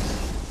right here.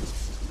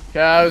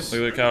 Cows.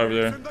 Look at the cow over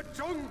there.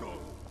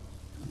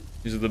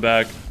 He's at the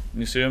back. Can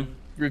you see him?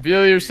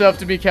 Reveal yourself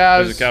to be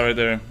cows. There's a cow right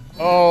there.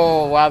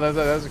 Oh, wow,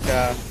 that's a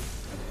cow.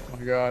 Oh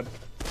my god.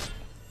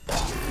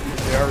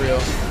 They are real.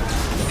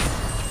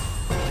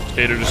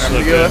 Gator just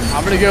slipped in.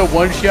 I'm gonna go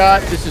one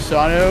shot to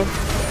Susano.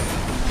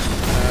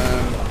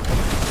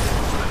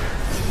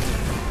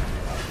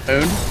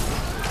 Owned.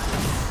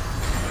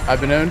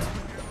 I've been owned.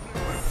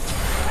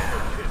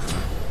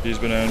 He's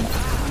been owned.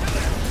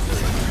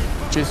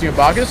 Chasing a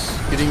Bacchus.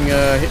 Getting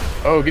hit.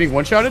 Oh, getting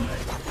one-shotted.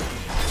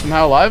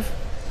 Somehow alive.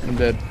 I'm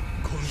dead.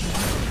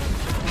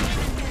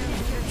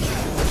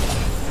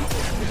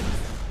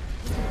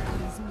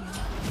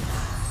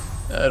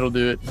 That'll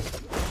do it.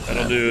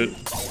 That'll do it.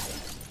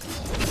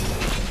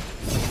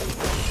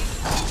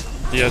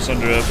 He has some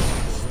drip.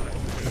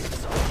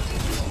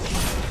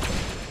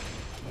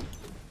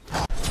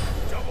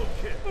 Double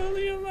kill.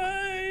 Fully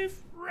alive.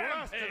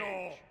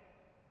 Rampage.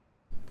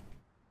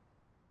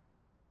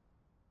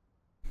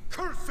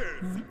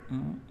 Curses.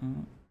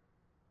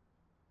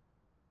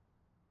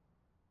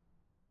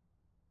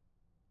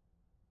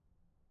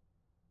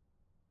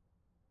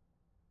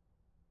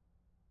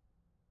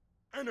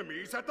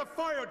 Enemies at the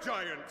fire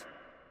giant.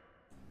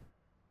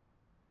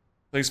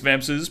 Thanks,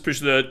 Vampses.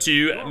 Appreciate that to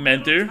you,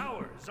 Mentor.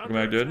 Welcome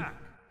back, dude.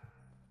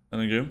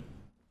 Thank you.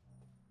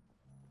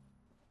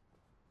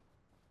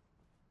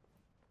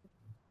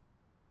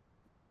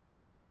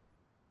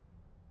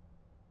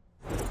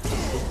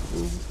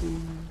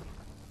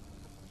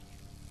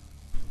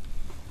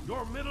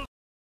 Your middle.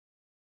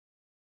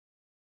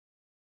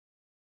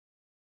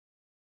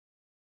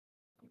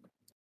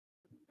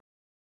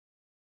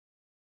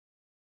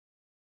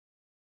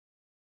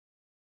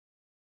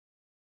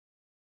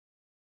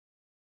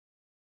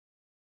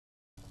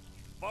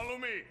 Follow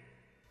me.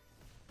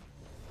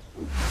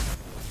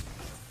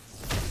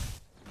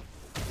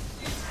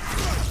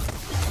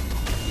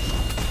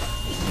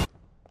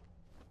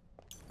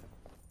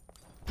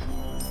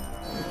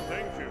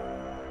 Thank you.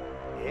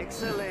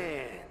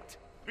 Excellent.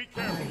 Be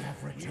careful.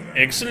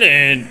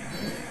 Excellent.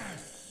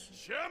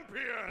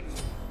 Champion.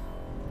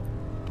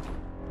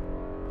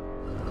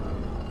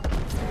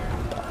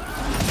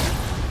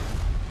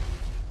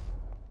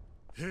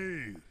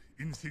 Hey,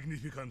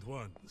 insignificant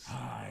ones.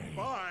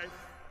 Bye.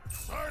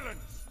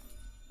 Silence.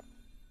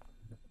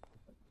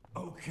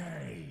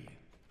 Okay.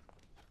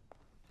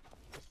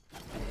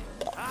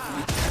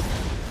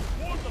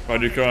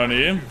 Why'd you call on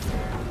E?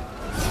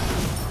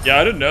 Yeah,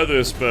 I didn't know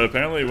this, but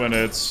apparently when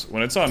it's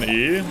on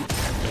E,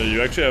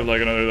 you actually have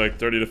like another like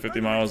 30 to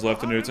 50 miles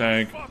left in your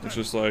tank. It's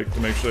just like to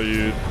make sure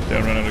you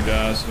don't run out of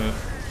gas, and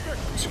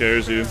it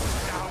scares you.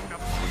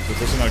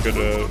 It's also not good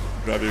to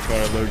drive your car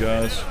at low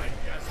gas.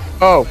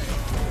 Oh.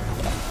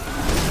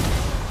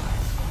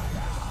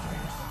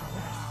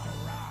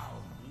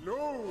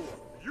 No,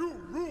 you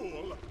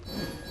rule. Look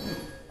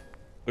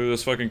at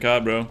this fucking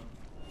cop, bro.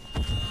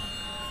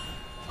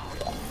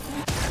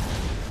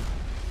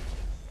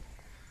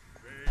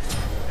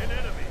 An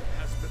enemy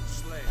has been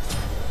slain.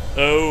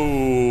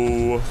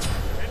 Oh.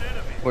 An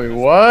enemy. Wait,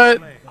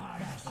 what?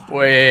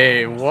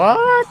 Wait,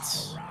 what?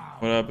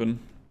 What happened?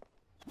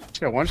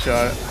 Just got one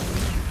shot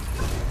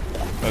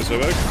Oh, so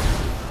back?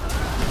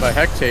 by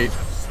Hectate.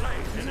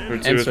 Her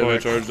 2 is probably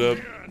Sobek. charged up.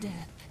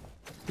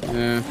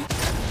 Yeah.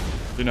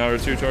 Do you know how her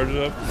 2 charges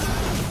up?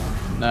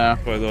 No.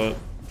 That's what I thought.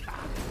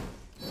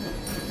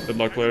 Good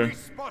luck, player.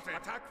 Spot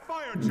attack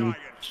fire giant.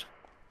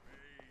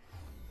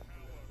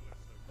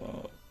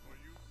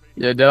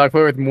 Yeah, Deadlock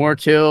player with more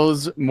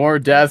kills, more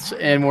deaths,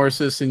 and more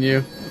assists than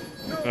you.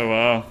 Oh,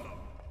 wow.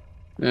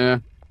 Yeah.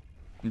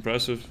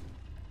 Impressive.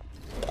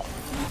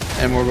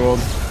 And more gold.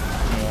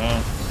 Oh,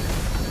 wow.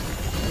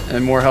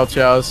 And more health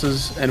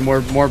chalices. And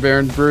more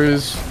Baron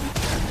brews.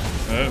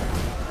 Oh,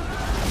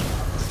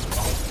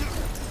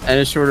 And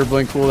a shorter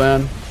blink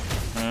cooldown.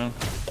 yeah.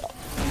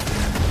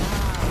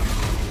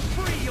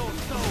 Free your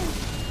soul.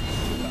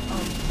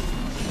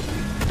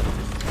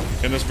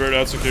 Can this bird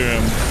out secure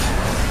him?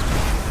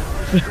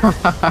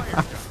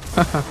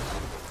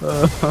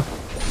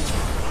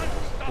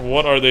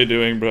 What are they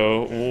doing,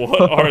 bro?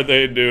 What are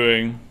they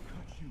doing?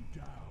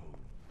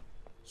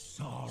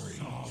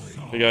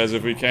 Hey guys,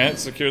 if we can't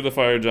secure the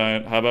fire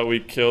giant, how about we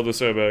kill the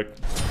Sobek?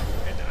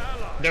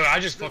 Dude, I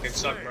just fucking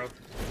suck, bro.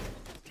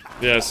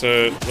 Yeah,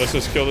 so let's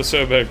just kill the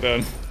Sobek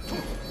then.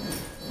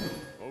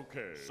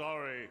 Okay.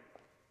 Sorry.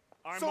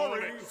 I'm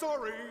sorry.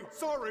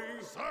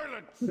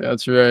 Silence. Yeah,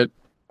 that's right.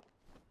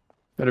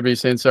 Better be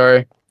saying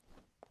sorry.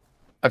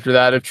 After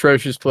that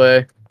atrocious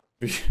play.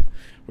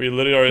 We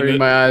literally are Hurting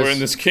my eyes. we're in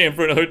this game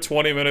for another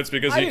 20 minutes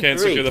because I you can't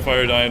agree. secure the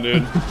fire giant,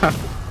 dude.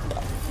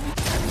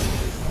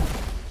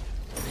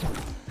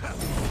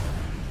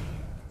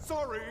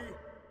 Sorry.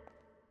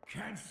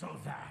 Cancel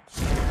that.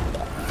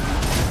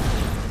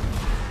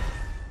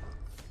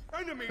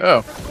 Enemy.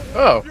 Oh.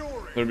 Oh. Fury.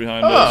 They're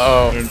behind Uh-oh.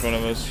 us. They're in front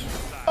of us.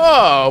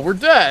 Oh, we're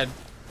dead.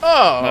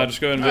 Oh. Nah,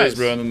 just go invis, nice.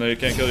 bro, and then they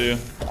can't kill you.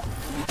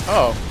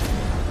 Oh.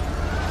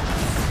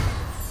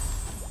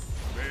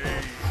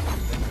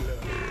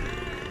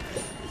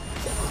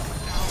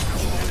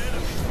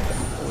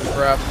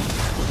 Crap.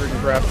 Freaking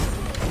crap.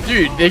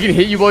 Dude, they can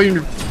hit you while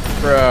you're...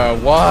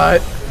 Bruh,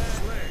 what?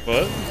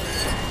 What?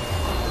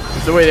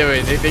 So wait.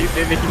 They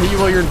can hit you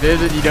while you're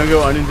invis and you don't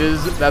go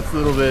uninvis? That's a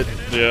little bit...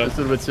 Yeah. That's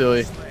a little bit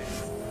silly.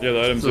 Yeah,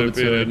 the item's So OP, it's,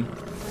 dude.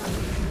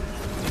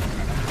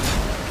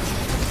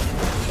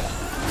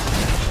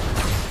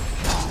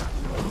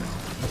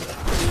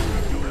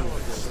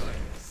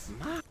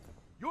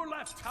 Your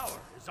left tower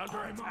is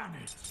under attack.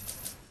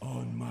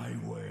 On my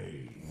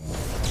way.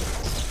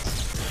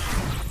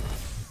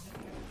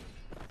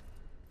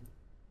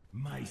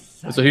 My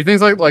So he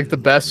thinks like the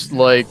best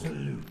like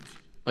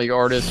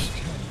artist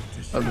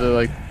of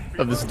the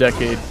of this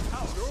decade.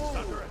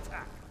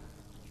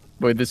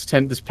 Wait, this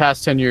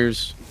past 10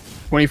 years,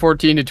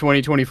 2014 to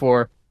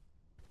 2024.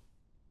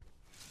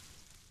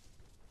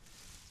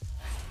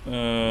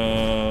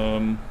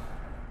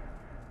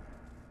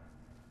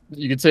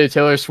 You could say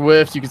Taylor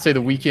Swift. You could say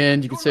The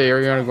Weeknd. You could say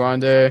Ariana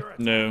Grande.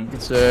 No. You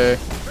could say.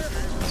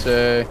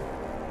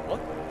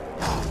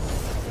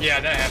 Yeah,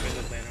 that happened in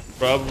Atlanta.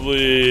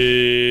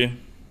 Probably...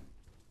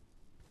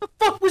 The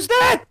fuck was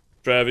that?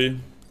 Travi.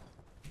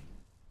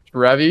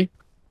 Travi.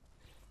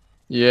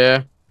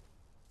 Yeah.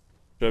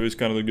 Travi's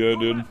kind of the goat,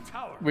 dude.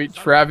 Wait,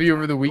 Travi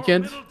over The Your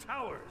Weeknd? middle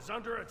tower is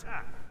under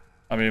attack.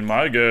 I mean,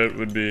 my goat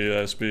would be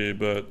SB,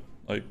 but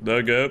like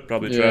the goat,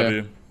 probably Yeah.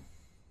 Travi.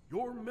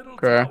 Your middle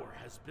Okay. tower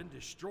has been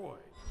destroyed.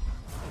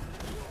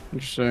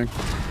 Interesting.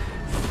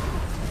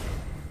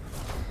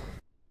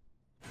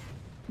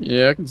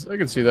 Yeah, I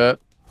can see that.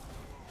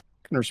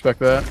 I can respect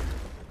that.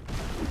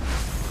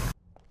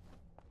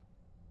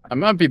 I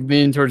might be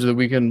leaning towards the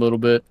weekend a little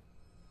bit.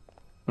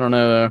 I don't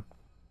know though.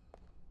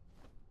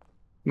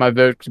 My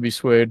vote could be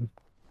swayed.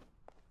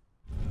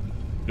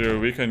 You're a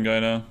weekend guy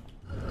now.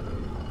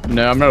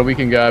 No, I'm not a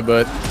weekend guy,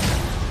 but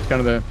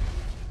kind of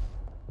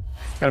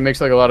makes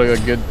like a lot of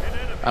like good.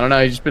 I don't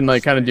know. He's just been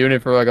like kind of doing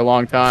it for like a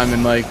long time,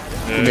 and like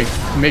Yeah.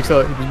 he makes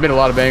he's made a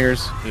lot of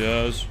bangers.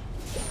 Yes.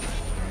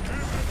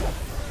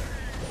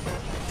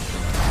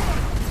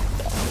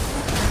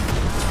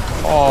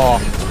 Oh,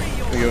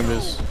 look at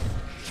this.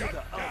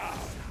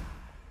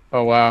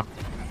 Oh wow.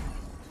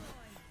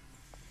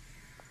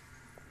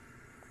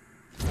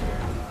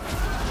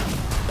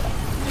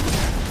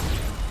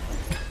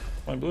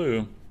 My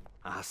blue.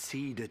 I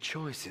see the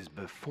choices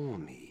before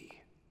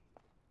me.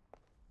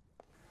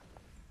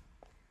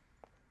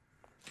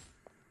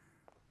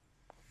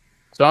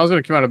 So I was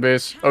gonna come out of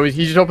base. Oh,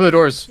 he just opened the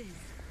doors.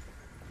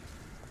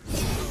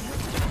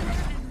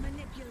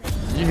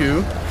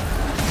 Yoo-hoo.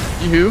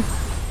 Yoo-hoo.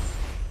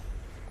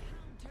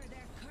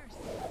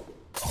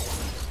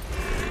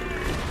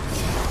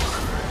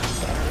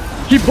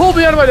 He pulled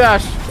me out of my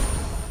dash.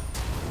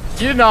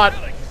 He did not.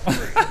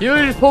 He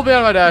literally just pulled me out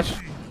of my dash.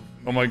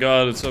 Oh my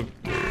god, it's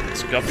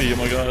Guppy, oh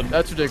my god.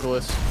 That's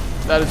ridiculous.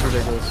 That is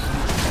ridiculous.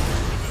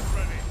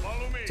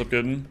 What's up,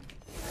 Gooden?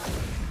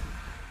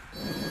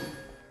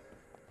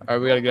 Alright,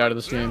 we gotta get out of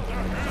this game.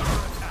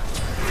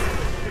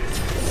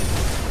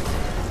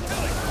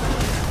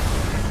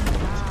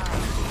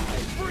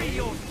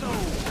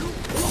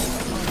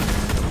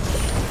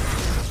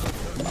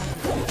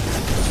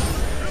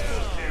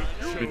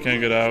 We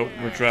can't get out.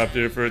 We're trapped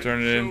here for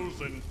eternity.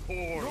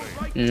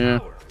 Yeah.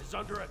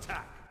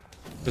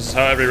 This is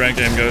how every rank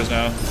game goes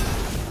now.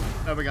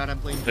 Oh my god, I'm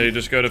playing. They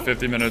just go to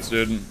 50 minutes,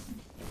 dude. And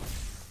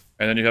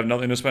then you have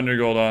nothing to spend your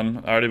gold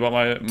on. I already bought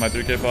my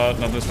 3k pot,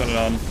 nothing to spend it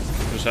on.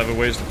 Just have a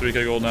waste of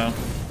 3k gold now.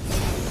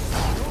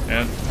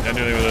 And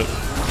dealing with it.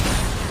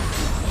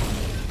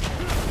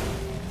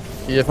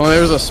 Yeah, if only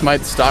there was a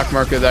Smite stock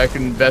market that I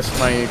could invest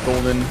my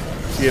gold in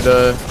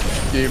to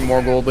get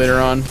more gold later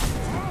on.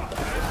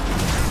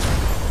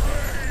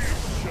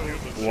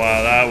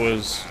 Wow, that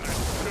was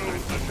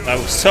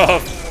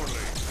tough.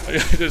 I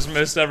just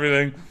missed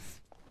everything.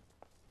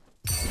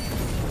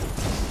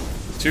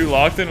 Too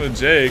locked in with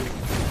Jake.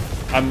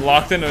 I'm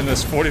locked in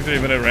this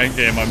 43-minute rank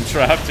game. I'm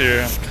trapped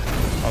here.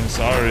 I'm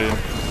sorry.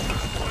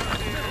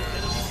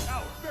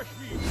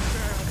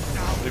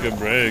 Take a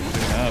break.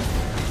 Take a nap.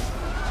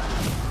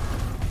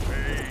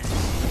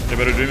 You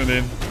better dream of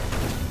me.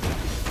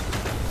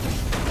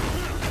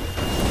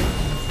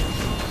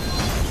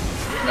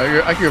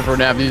 I can go for a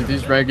nap.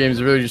 These rank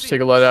games really just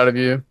take a lot out of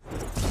you.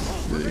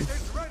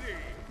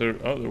 They're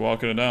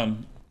walking it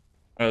down.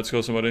 Alright, let's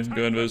kill somebody.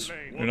 Go invis.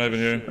 You're not even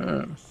here.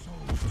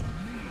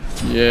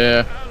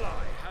 Yeah.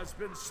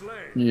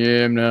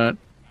 Yeah, I'm not.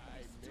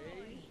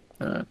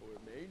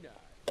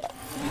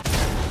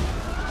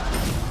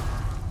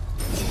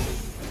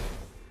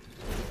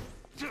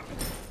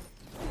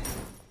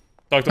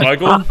 Talk to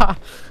Michael? Alright,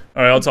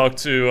 I'll talk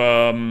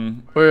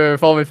to, Wait,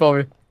 follow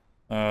me.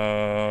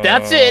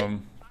 That's it!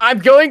 I'm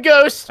going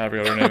ghost! I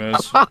forgot what her name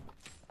is.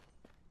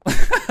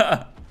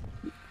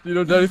 You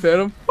know Danny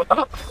Phantom?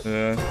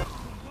 Yeah.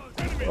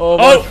 Oh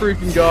my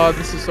freaking god,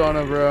 this is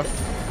Sana, bro.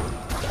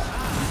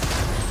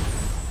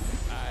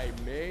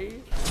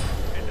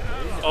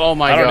 Oh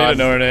my god. I don't need to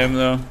know her name,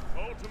 though.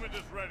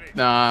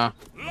 Nah.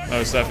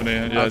 Oh,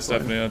 Stephanie. Yeah,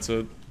 Stephanie, that's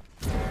it.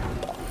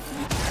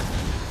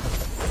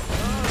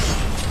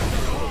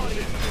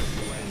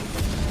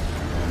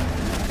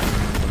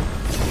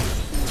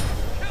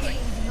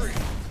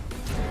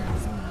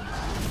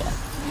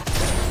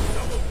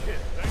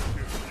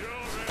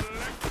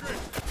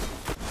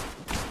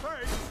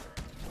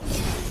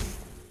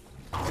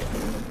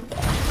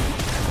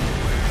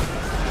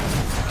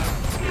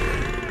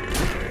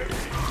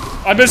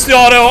 I missed the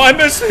auto! I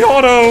missed the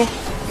auto!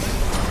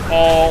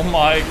 Oh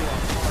my...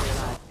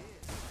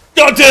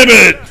 God damn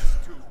it!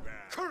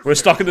 We're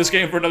stuck in this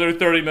game for another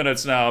 30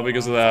 minutes now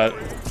because of that.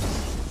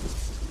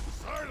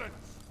 Silence.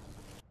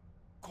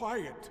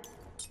 Quiet.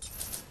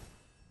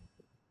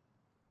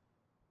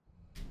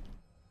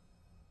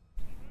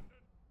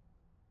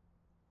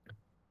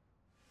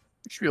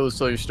 You should be able to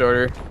sell your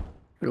starter.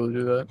 Be able to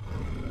do that.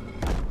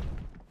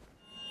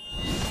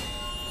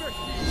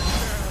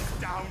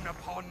 Down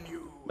upon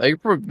you. They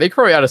could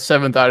probably add a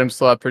 7th item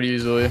slot pretty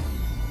easily.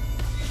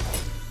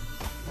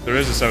 There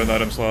is a 7th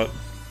item slot.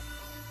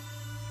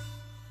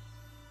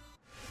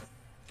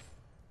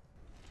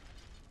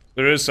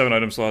 There is 7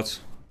 item slots.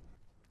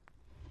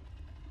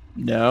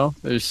 No,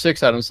 there's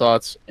 6 item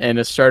slots and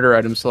a starter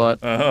item slot.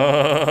 Oh.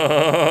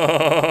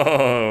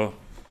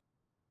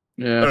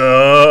 Yeah.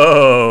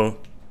 Oh.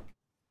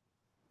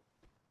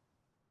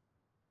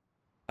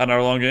 An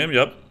hour long game?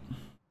 Yep.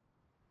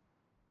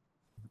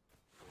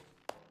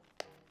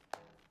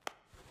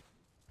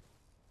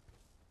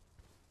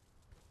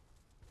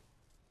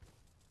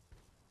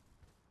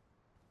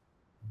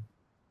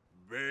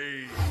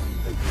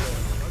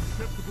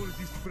 Acceptable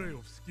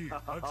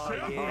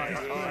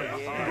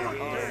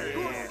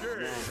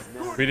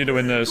We need to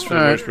win this for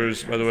the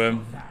Whispers, by the way,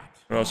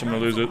 or else I'm gonna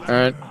lose it.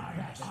 Alright.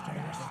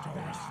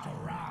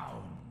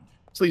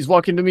 Please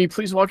walk into me.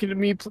 Please walk into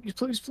me. Please,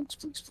 please, please,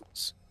 please,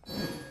 please.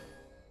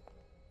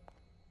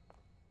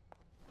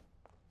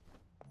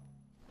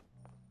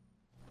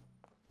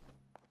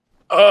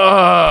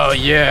 Oh,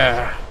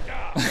 yeah.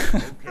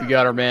 You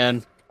got her,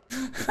 man.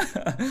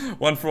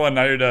 1 for 1,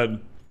 now you're dead.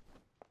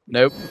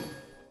 Nope.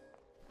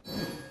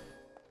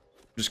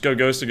 Just go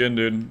ghost again,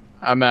 dude.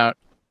 I'm out.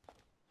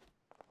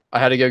 I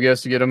had to go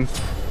ghost to get him.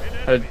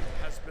 I had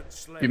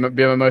to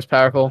be my most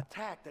powerful.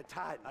 Attack the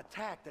Titan.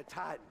 Attack the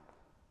Titan.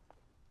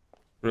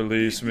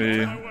 Release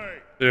me.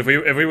 Dude,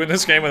 if we win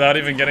this game without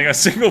even getting a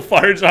single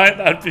fire giant,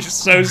 that'd be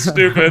so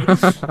stupid.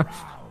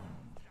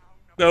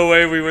 No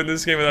way we win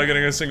this game without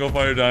getting a single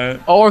fire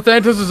giant. Oh, our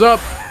Thantos is up.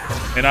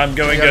 And I'm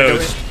going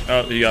ghost.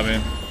 Oh, you got me.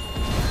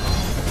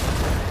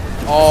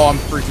 Oh, I'm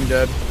freaking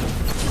dead.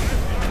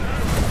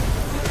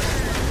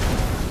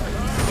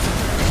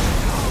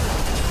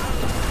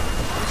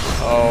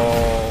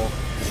 Oh.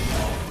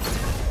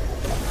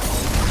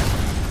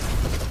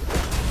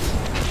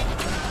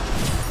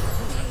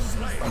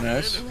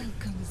 Nice.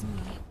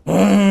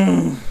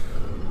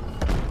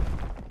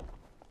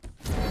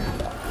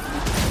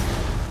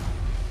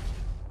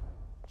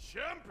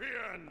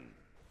 Champion.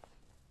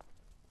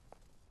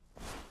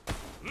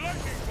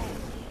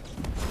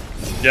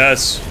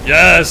 Yes.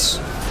 Yes.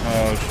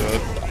 Oh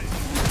shit.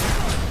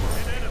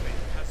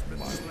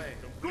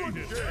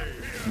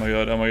 Oh my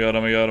god, oh my god,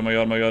 oh my god, oh my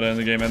god, oh my god, end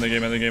the game, end the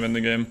game, end the game, end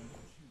the game.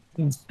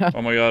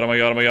 Oh my god, oh my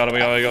god, oh my god, oh my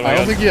god, oh my god. I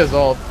don't think he has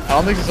ult. I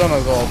don't think his son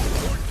has ult.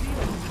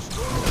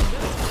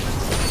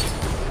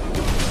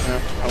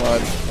 Yeah, I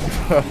lied.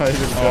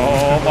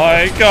 Oh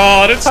my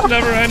god, it's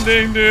never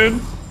ending,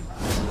 dude.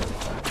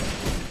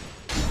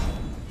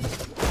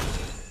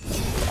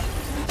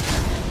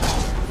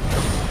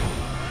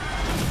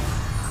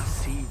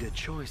 See the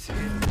choices.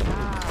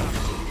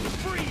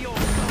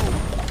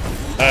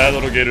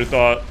 Little gator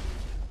thought.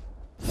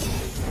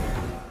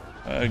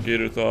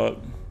 Gator thought.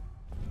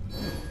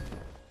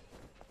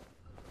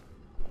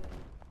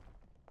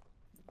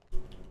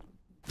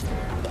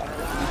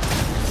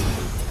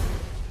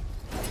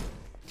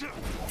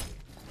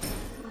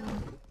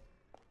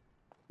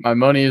 My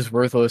money is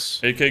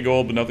worthless. 8k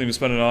gold, but nothing to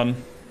spend it on.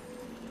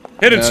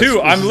 Hit it Yeah,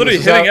 too! I'm literally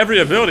this is hitting how- every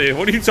ability.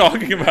 What are you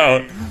talking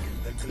about?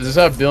 This is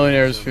how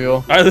billionaires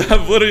feel. I've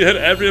literally hit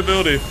every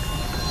ability.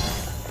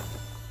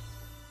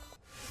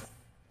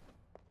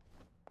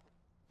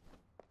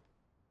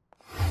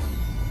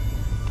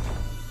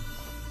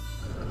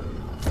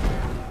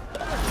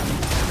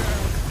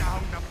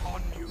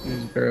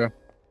 Bro.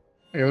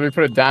 You literally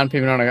put a down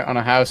payment on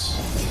a house.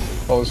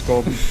 All this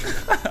gold.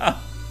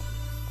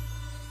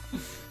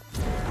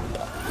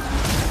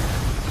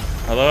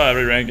 I love how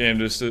every rank game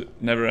just it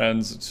never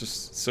ends. It's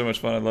just so much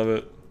fun. I love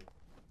it.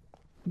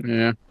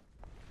 Yeah.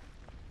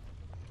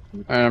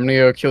 Alright, I'm gonna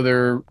go kill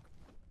their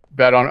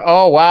bet on.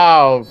 Oh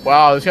wow,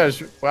 wow, this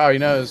guy's wow. He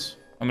knows.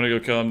 I'm gonna go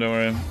kill him. Don't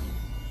worry.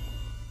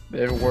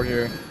 They have a ward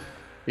here.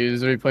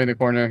 He's literally playing the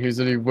corner. He's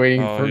literally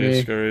waiting Oh, for he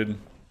me. scurried.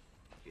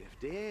 If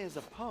there's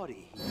a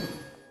party,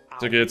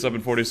 It's okay. It's up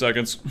in 40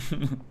 seconds.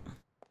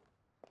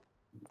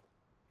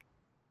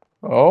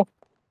 Oh.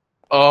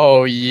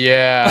 Oh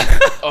yeah.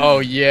 Oh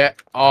yeah.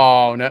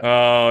 Oh no.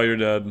 Oh, you're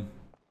dead.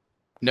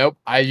 Nope.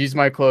 I used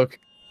my cloak.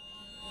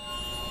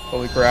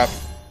 Holy crap.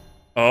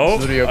 Oh.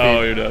 This is literally OP.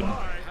 Oh, you're dead.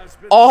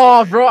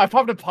 Oh, bro, I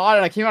popped a pod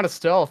and I came out of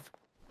stealth.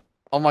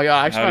 Oh my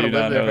god, I actually How do found you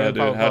a not live there. know that, if I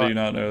didn't dude? How pop do a you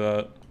not know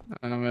that? pod.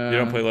 I don't know. You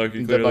don't play Loki,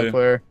 I'm a deadlock clearly.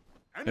 player.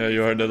 Yeah,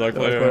 you are a deadlock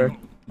player.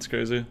 It's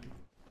crazy. At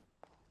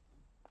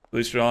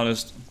least you're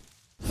honest.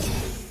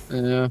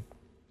 Yeah.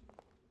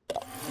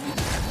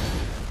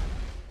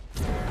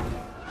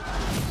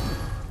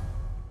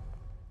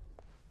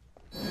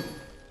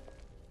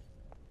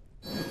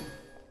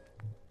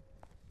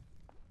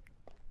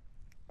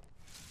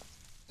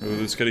 Ooh,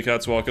 this kitty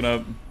cat's walking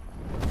up.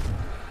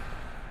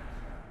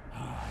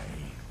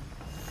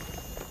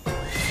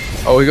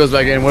 Oh, he goes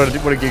back in. What a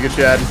Giga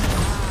Chad.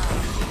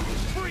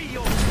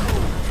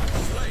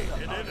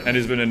 And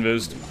he's been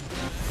invised.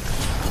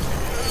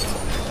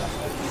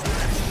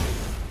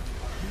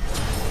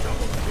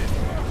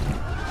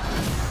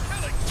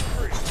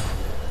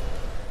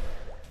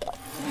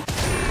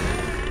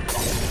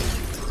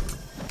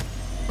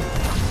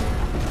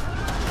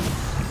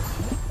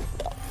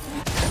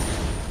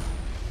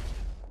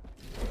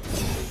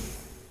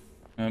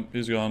 Yep,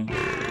 he's gone.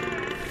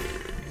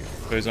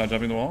 Wait, he's not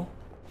jumping the wall?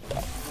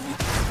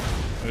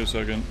 Wait a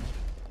second.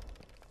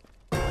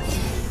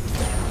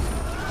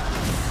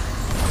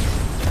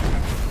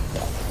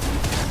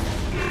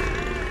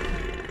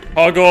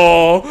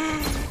 Huggle!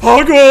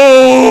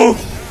 Huggle!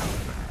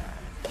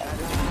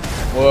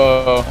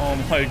 Whoa.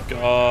 Oh my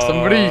god.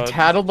 Somebody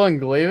tattled on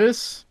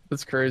Glavis?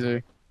 That's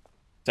crazy.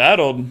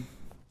 Tattled?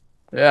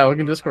 Yeah, look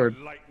in Discord.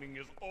 Lightning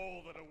is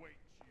all that awaits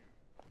you.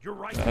 Your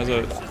right How's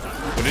it? base is under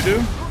What'd he do? Your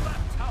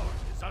left tower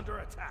is under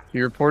attack.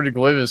 He reported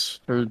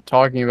Glavis for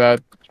talking about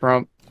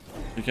Trump.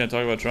 You can't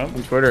talk about Trump?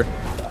 On Twitter.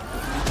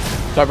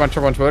 Talk about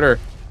Trump on Twitter.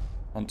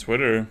 On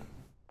Twitter?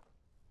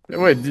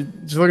 Wait,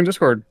 just look in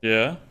Discord.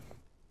 Yeah?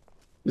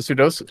 This dude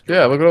does?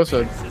 Yeah, look what I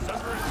said.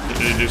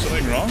 Did he do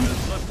something wrong?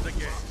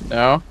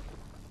 No.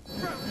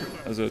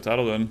 How's the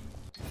title then?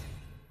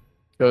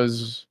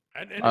 Because,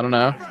 I don't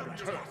know.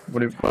 What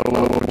do you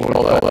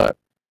call that?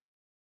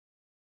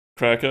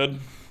 Crackhead?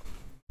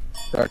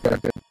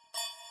 Crackhead.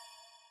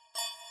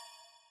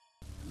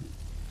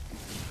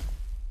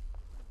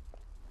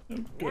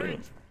 Okay.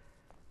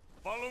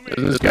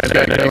 Isn't this guy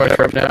know about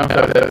Trump now?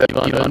 That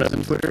Elon is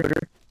on Twitter?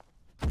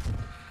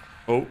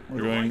 Oh,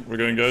 we're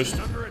going ghost.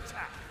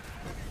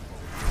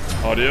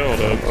 Audio,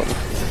 hold up.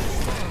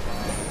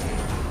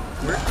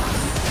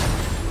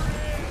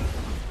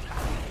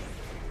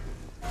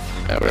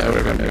 Yeah,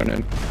 we're going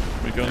in.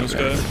 We killing this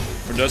guy?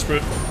 We're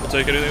desperate. We'll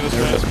take anything this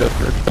guy.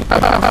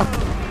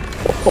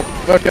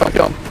 Oh, go kill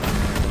him.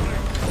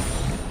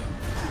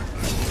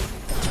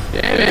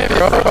 Damn it,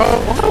 bro.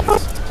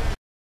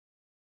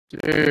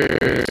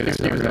 Dude, this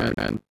game is on,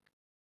 man.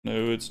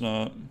 No, it's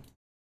not.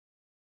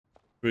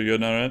 We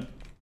good now, right?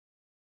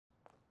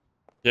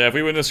 Yeah, if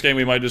we win this game,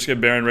 we might just get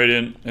Baron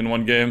Radiant in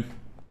one game.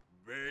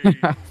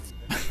 Yeah,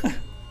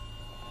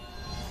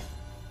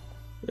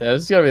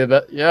 this is gotta be the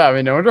best. Yeah, I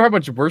mean, I wonder how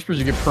much whispers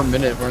you get per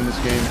minute in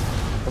this game.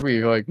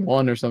 Probably like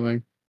 1 or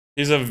something.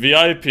 He's a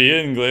VIP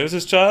in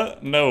Glaves'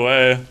 chat? No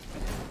way.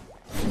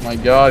 Oh my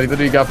god, he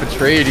literally got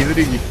betrayed. He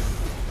literally...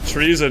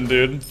 Treason,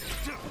 dude.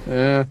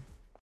 Yeah.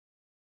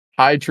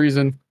 High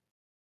treason.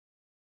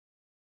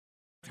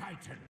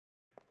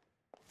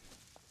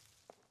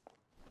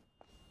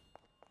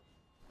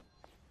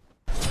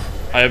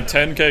 I have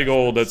 10k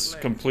gold, that's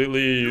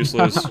completely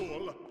useless.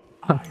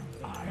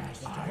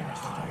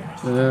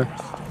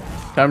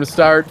 Time to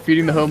start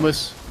feeding the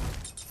homeless.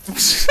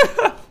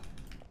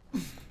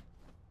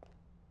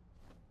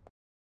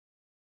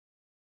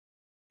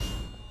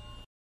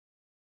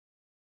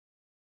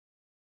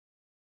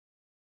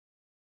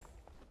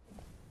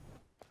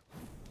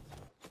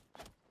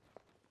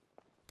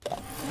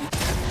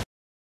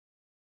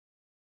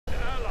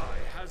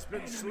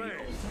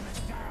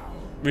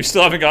 We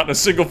still haven't gotten a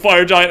single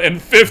fire giant in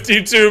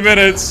 52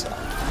 minutes.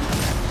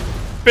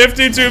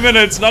 52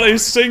 minutes, not a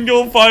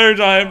single fire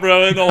giant,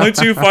 bro. And the only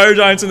 2 fire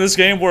giants in this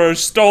game were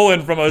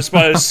stolen from us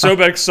by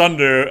Sobek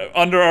Sunder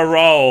under a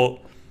Raul.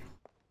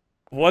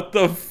 What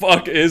the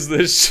fuck is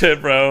this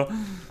shit, bro?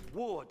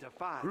 War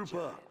defied. Group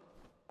up.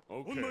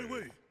 Okay. On my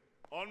way.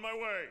 On my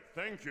way.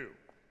 Thank you.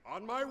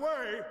 On my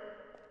way.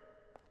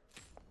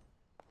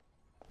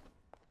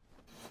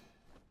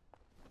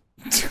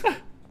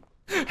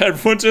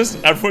 Everyone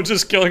just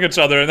killing each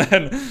other and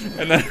then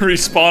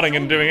respawning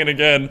and doing it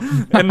again,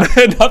 and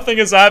then nothing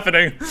is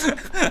happening.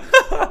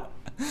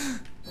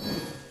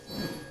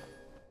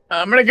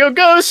 I'm gonna go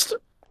ghost.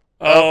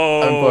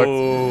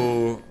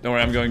 Oh, don't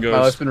worry, I'm going ghost.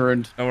 My life's been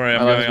ruined. Don't worry,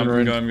 I'm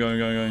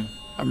going.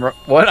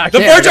 What? I the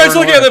can't. fire giant's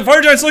looking at the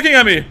fire giant's looking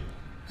at me.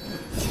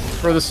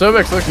 Bro, the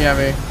Sobek's looking at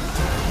me.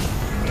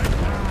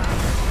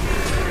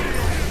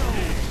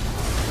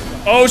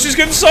 Oh, she's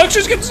getting sucked.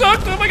 She's getting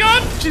sucked. Oh my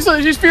god. She's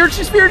feared.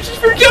 She's feared.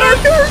 Kill her.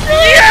 Kill her.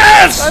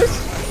 Yes. Nice.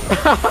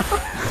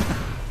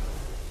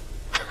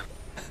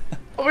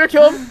 Oh, we're gonna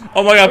kill him.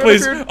 Oh my god,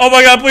 please. Oh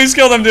my god, please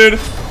kill them, dude.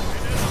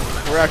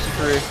 We're actually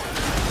free.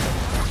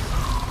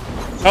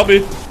 Help me.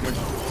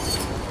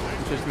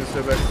 Chasing the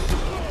Sobek.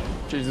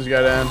 Chase this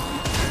guy down.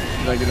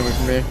 He's not getting away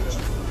from me.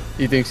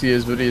 He thinks he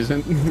is, but he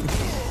isn't.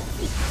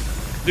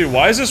 Dude,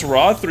 why is this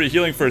Raw 3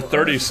 healing for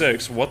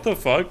 36? What the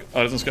fuck? Oh,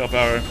 it doesn't scale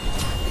power.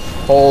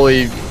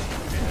 Holy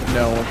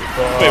no!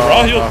 Wait,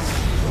 Raw heal.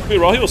 Wait,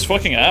 Raw heal's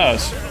fucking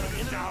ass.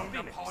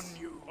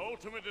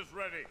 Ultimate is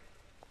ready.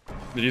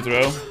 Did you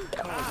throw?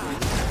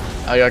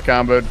 I got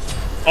comboed.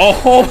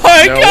 Oh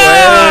my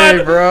god!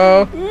 Way,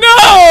 bro!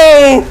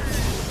 No!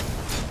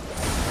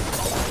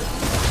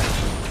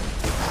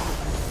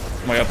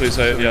 Oh my god, please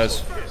say it.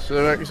 Yes.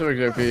 Sobek's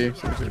OP.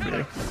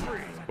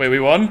 Wait, we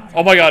won?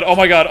 Oh my god! Oh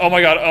my god! Oh my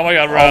god! Oh my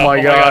god! We're out. Oh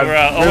my god!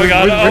 Oh my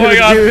god! Oh my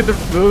god!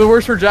 The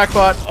worst for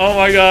jackpot. Oh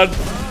my god!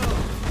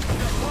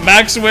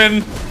 Max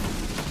win.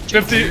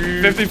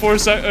 54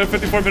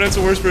 minutes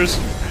of Whispers.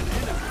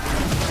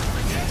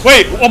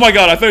 Wait! Oh my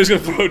god! I thought he was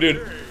gonna throw,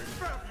 dude.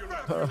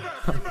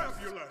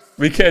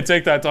 We can't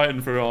take that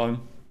Titan for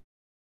long.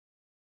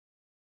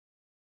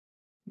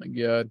 My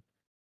god.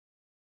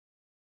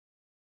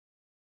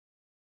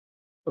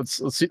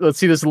 Let's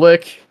see this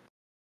lick.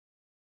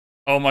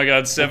 Oh my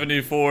god!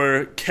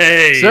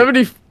 74k.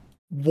 70.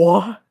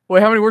 What?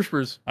 Wait, how many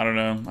Whispers? I don't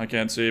know. I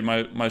can't see.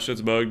 My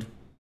shit's bugged.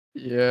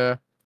 Yeah.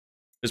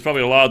 It's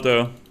probably a lot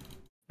though.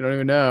 You don't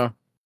even know.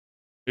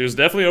 It was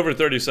definitely over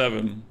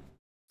 37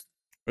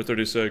 or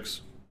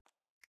 36.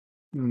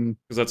 Because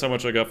that's how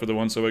much I got for the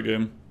one Sobek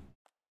game.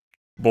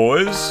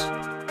 Boys,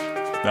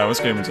 now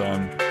it's game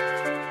time.